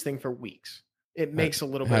Achilles thing for weeks. It makes a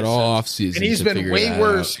little bit Had of all sense. off season, And he's to been figure way that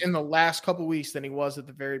worse out. in the last couple weeks than he was at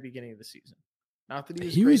the very beginning of the season. Not that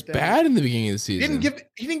He great was then. bad in the beginning of the He season.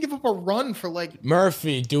 didn't give up a run for like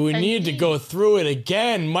Murphy, do we And need to he- go through it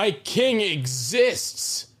again? Mike King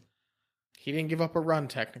exists. he didn't give up a run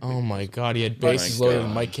technically. Oh my god, he had My bases God. loaded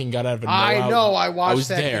and Mike King got out of a I no-out. know, I watched I was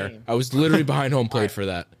that there. game. I was literally behind home plate Alright. for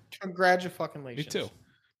that. Congratulations. Me too.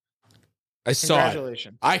 I saw it.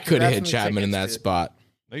 Congratulations. I could have hit Congrats on the Chapman in that tickets, dude. spot.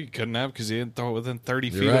 No, you couldn't have because he didn't throw it within 30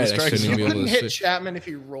 feet You're of right, the I strike shouldn't zone. be You able couldn't to hit see- Chapman if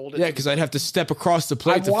he rolled it. Yeah, because I'd have to step across the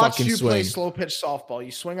plate I've to watched fucking you play swing. slow pitch softball.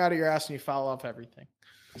 You swing out of your ass and you foul off everything.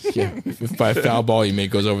 Yeah, if by a foul ball you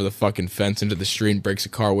make goes over the fucking fence into the street and breaks a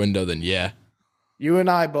car window, then yeah. You and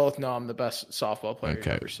I both know I'm the best softball player you've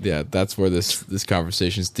Okay, ever seen. yeah, that's where this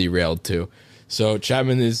conversation's derailed to. So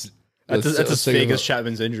Chapman is That's let's as take a fake as vote.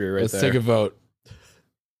 Chapman's injury right Let's there. take a vote.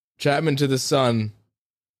 Chapman to the Sun.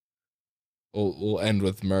 We'll end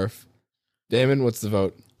with Murph. Damon, what's the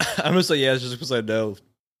vote? I'm gonna say yes, just because I know.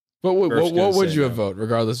 But what Murph's gonna would say you no. have voted,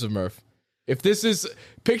 regardless of Murph? If this is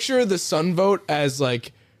picture the Sun vote as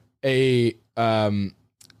like a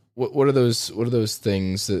what are those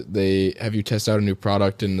things that they have you test out a new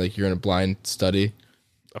product and like you're in a blind study?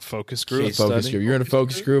 A focus group. Case Focus study? group. You're in a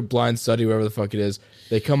focus group, blind study, whatever the fuck it is.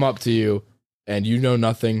 They come up to you and you know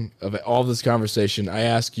nothing of all this conversation. I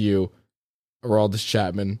ask you, Aroldis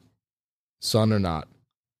Chapman, Sun or not?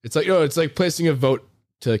 It's like it's like placing a vote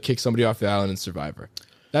to kick somebody off the island in Survivor.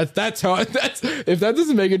 That's how if that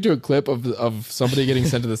doesn't make it to a clip of somebody getting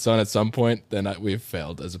sent to the Sun at some point, then we've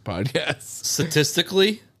failed as a podcast.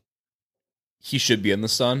 Statistically, he should be in the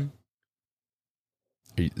Sun.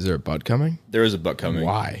 Is there a butt coming? There is a butt coming.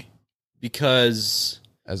 Why? Because,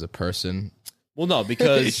 As a person, well, no, he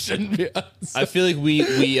because shouldn't be. I feel like we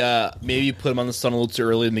maybe put him on the Sun a little too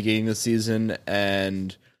early in the beginning of the season,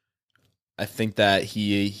 and I think that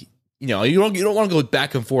he, you don't want to go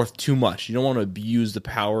back and forth too much. You don't want to abuse the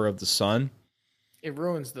power of the Sun. It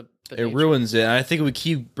ruins the It nature. ruins it. And I think we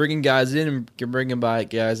keep bringing guys in and bringing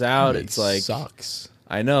guys out. It's like sucks.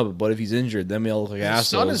 I know, but what if he's injured? Then we all look like The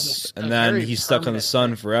Sun is assholes, a and then very he's stuck on the permanent Sun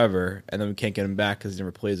thing. forever, and then we can't get him back because he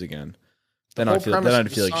never plays again. Then The I whole feel premise then of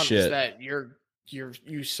I'd the feel like Sun is shit. that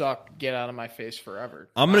you suck. Get out of my face forever.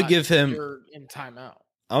 I'm gonna Not give him- You're in timeout.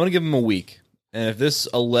 I'm gonna give him a week, and if this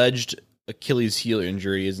alleged Achilles heel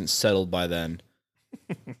injury isn't settled by then,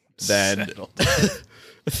 then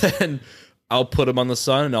then I'll put him on the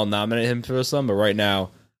Sun and I'll nominate him for the Sun. But right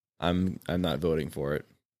now, I'm not voting for it.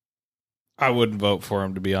 I wouldn't vote for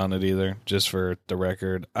him to be on it either, just for the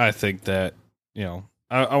record. I think that,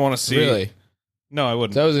 I want to see. Really? No, I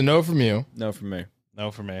wouldn't. That was a no from you. No, for me. No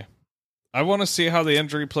for me. I want to see how the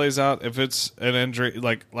injury plays out. If it's an injury,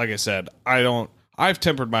 like I said, I've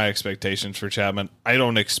tempered my expectations for Chapman. I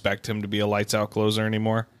don't expect him to be a lights out closer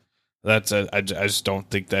anymore. I just don't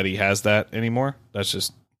think that he has that anymore. That's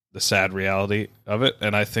just the sad reality of it.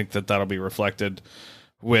 And I think that that'll be reflected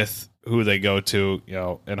with who they go to,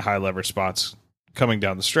 in high leverage spots coming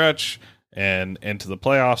down the stretch and into the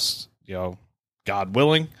playoffs, God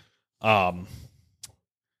willing. But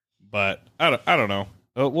I don't know.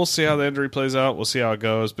 We'll see how the injury plays out. We'll see how it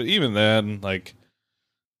goes. But even then,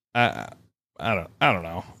 I don't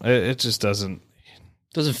know. It just doesn't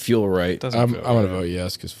Feel right. I'm gonna vote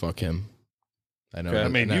yes because fuck him. I know. I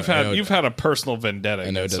mean, I know, you've had a personal vendetta.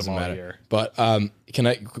 I know it against doesn't him all matter. year. But can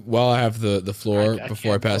I? While I have the floor I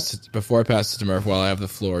before I can't pass it to Murph, while I have the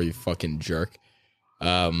floor, you fucking jerk.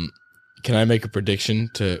 Can I make a prediction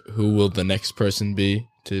to who will the next person be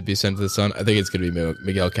to be sent to the Sun? I think it's gonna be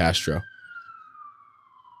Miguel Castro.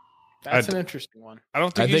 That's an interesting one. I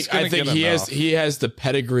don't think he's going to get he enough. has the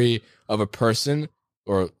pedigree of a person,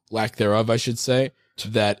 or lack thereof, I should say,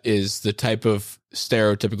 that is the type of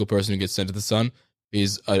stereotypical person who gets sent to the Sun.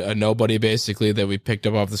 He's a nobody, basically, that we picked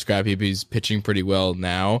up off the scrap heap. He's pitching pretty well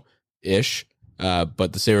now-ish, but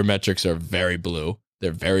the sabermetrics are very blue.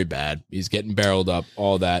 They're very bad. He's getting barreled up,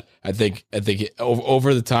 all that. I think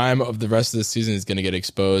over the time of the rest of the season, he's going to get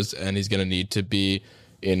exposed, and he's going to need to be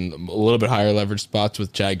in a little bit higher leverage spots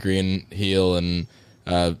with Chad Green, Heel, and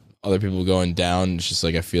other people going down. It's just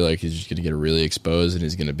like I feel like he's just going to get really exposed, and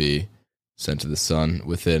he's going to be sent to the Sun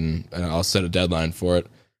within. And I'll set a deadline for it.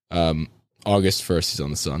 August 1st, he's on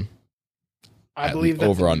the Sun. I believe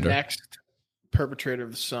that the next perpetrator of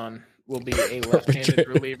the Sun will be a left-handed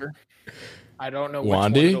reliever. I don't know which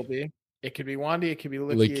one it'll be. It could be Wandy, it could be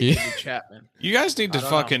Licky. It could be Chapman. You guys need to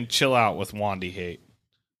fucking chill out with Wandy hate.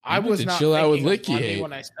 I was not chill out with Licky hate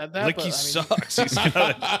when I said that. Licky sucks. He's got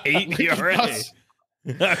an 8 ERA.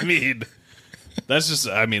 I mean, that's just.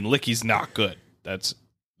 I mean, Licky's not good. That's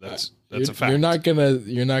a fact.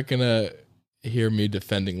 You're not gonna hear me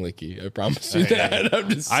defending Licky. I promise you that. I'm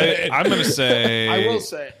just saying. I'm gonna say. I will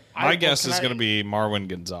say. My guess is gonna be Marwin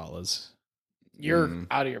Gonzalez. You're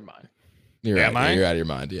out of your mind. You're out of your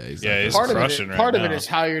mind. Yeah, he's crushing right now. Part of it is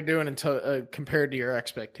how you're doing until compared to your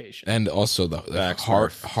expectations, and also the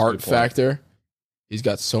heart factor. He's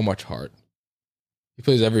got so much heart. He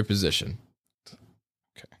plays every position.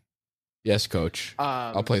 Okay. Yes, coach.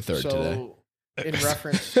 I'll play third today. In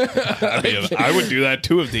reference, I mean, I would do that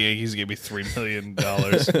too if the Yankees gave me $3 million.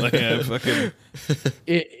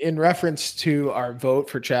 In reference to our vote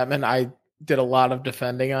for Chapman, I did a lot of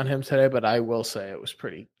defending on him today, but I will say it was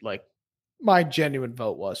pretty my genuine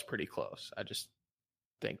vote was pretty close. I just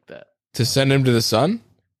think that to send him to the Sun.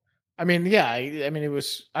 I mean, yeah. I mean, it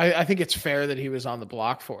was. I think it's fair that he was on the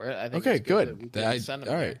block for it. I think. Okay, good.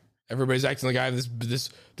 All right. Everybody's acting like I have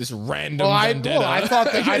this random vendetta.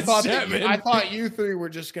 I thought you three were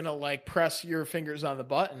just gonna press your fingers on the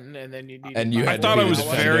button, and then I thought I was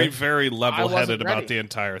very, very level-headed about the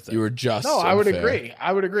entire thing. You were just I would agree.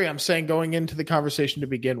 I'm saying going into the conversation to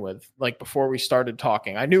begin with, before we started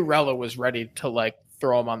talking, I knew Rella was ready to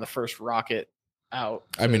throw him on the first rocket out.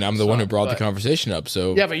 I mean, I'm the one who brought the conversation up.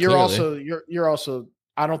 So yeah, but you're also.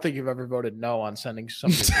 I don't think you've ever voted no on sending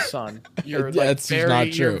somebody to the Sun. You're not true.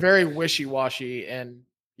 You're very wishy-washy, and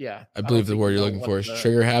I believe the word you're looking for is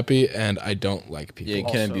trigger happy, and I don't like people. Yeah, you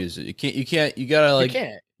can't abuse it. You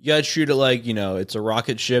gotta treat it like it's a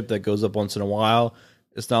rocket ship that goes up once in a while.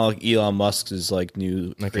 It's not like Elon Musk's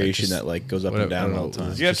new creation that goes up and down all the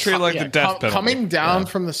time. You gotta treat it like the death penalty. Coming down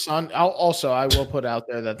from the Sun. I will put out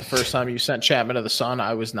there that the first time you sent Chapman to the Sun,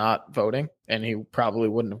 I was not voting, and he probably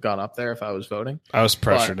wouldn't have gone up there if I was voting. I was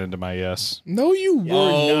pressured into my yes. No, you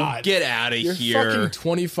were not. Get out of here! You're fucking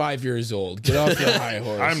 25 years old. Get off your high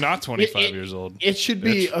horse. I'm not 25 years old. It should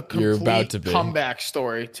be a complete comeback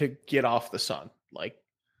story to get off the Sun.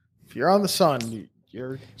 If you're on the Sun.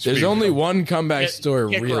 There's only one comeback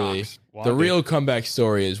story, really. The real comeback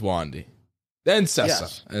story is Wandy. Then Sessa.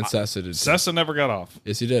 Yes. And Sessa did. Sessa never got off.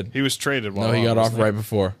 Yes, he did. He was traded. No, he got off right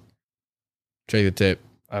before. Check the tape.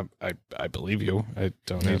 I believe you. I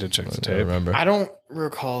don't need to check the tape. I don't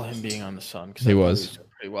recall him being on the Sun. He was.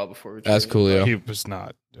 Pretty well before we Ask Julio. He was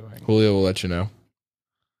not doing. Julio will let you know.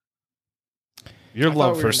 Your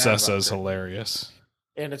love for Sessa is hilarious.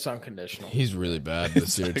 And it's unconditional. He's really bad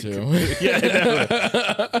this year, too.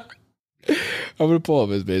 Yeah, I'm going to pull up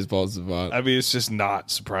his baseball savant. I mean, it's just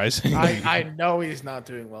not surprising. I know he's not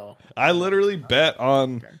doing well. I literally bet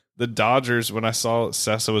on the Dodgers when I saw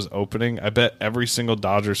Sessa was opening. I bet every single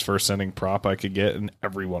Dodgers first inning prop I could get, and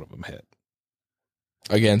every one of them hit.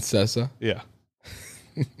 Against Sessa? Yeah.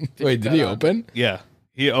 Wait, did he open? Yeah.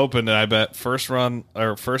 He opened and I bet first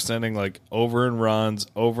inning over in runs,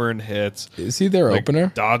 over in hits. Is he their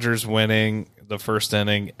opener? Dodgers winning the first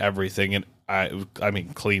inning, everything, and I mean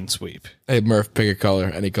clean sweep. Hey Murph, pick a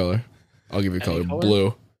color, any color. I'll give you a color,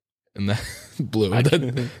 blue. And that blue. That's,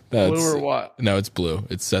 blue or what? No, it's blue.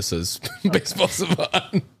 It's Sessa's baseball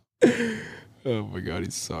savant. Oh my god,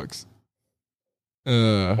 he sucks.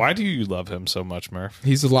 Why do you love him so much, Murph?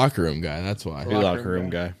 He's a locker room guy. That's why. He's a locker room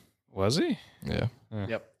guy. Was he? Yeah.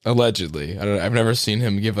 Yep. Allegedly, I've never seen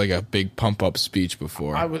him give a big pump up speech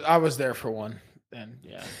before. I was there for one. Then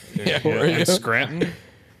yeah. In Scranton.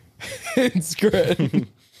 In Scranton.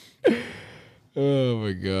 Oh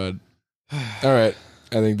my god. All right,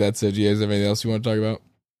 I think that's it. Do you guys have anything else you want to talk about?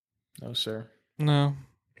 No, sir. No.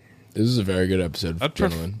 This is a very good episode,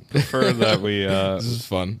 gentlemen. Prefer that we. This is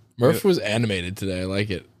fun. Murph was animated today. I like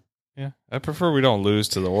it. Yeah, I prefer we don't lose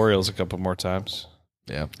to the Orioles a couple more times.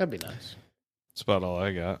 Yeah, that'd be nice. That's about all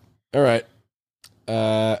I got. All right.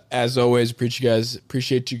 As always,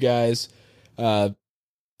 appreciate you guys.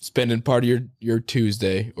 spending part of your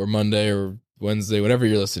Tuesday or Monday or Wednesday, whenever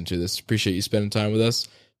you're listening to this. Appreciate you spending time with us.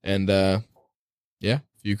 And yeah,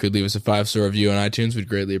 if you could leave us a 5-star review on iTunes, we'd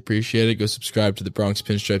greatly appreciate it. Go subscribe to the Bronx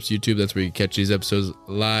Pinstripes YouTube. That's where you can catch these episodes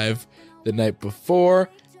live the night before.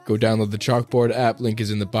 Go download the Chalkboard app. Link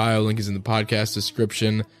is in the bio. Link is in the podcast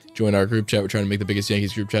description. Join our group chat. We're trying to make the biggest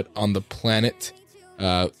Yankees group chat on the planet.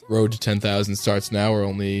 Road to 10,000 starts now. We're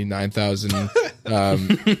only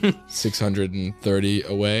 9,630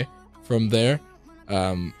 away from there.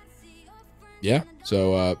 Yeah.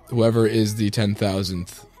 So whoever is the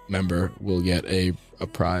 10,000th member will get a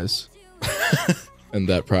prize. And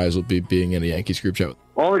that prize will be being in a Yankees group chat.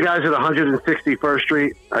 All the guys at 161st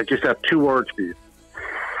Street, I just have 2 words for you.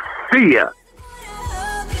 See ya.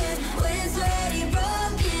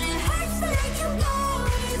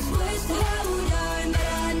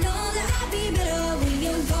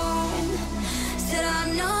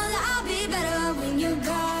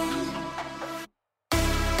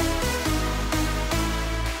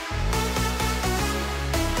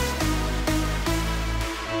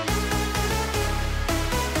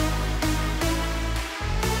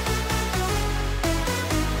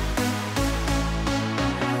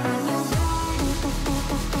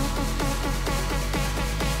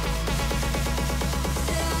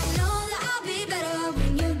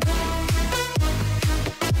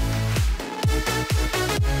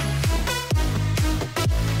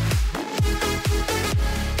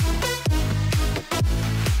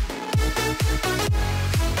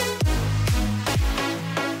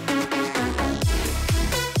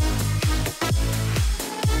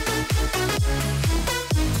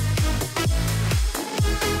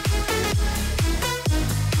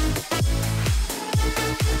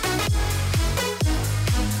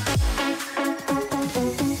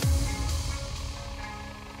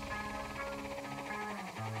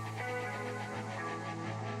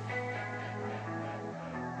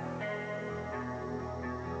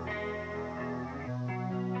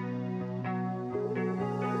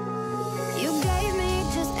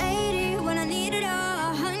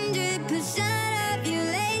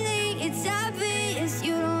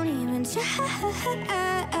 You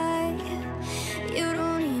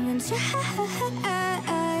don't even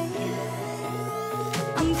try.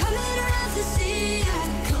 I'm coming around to see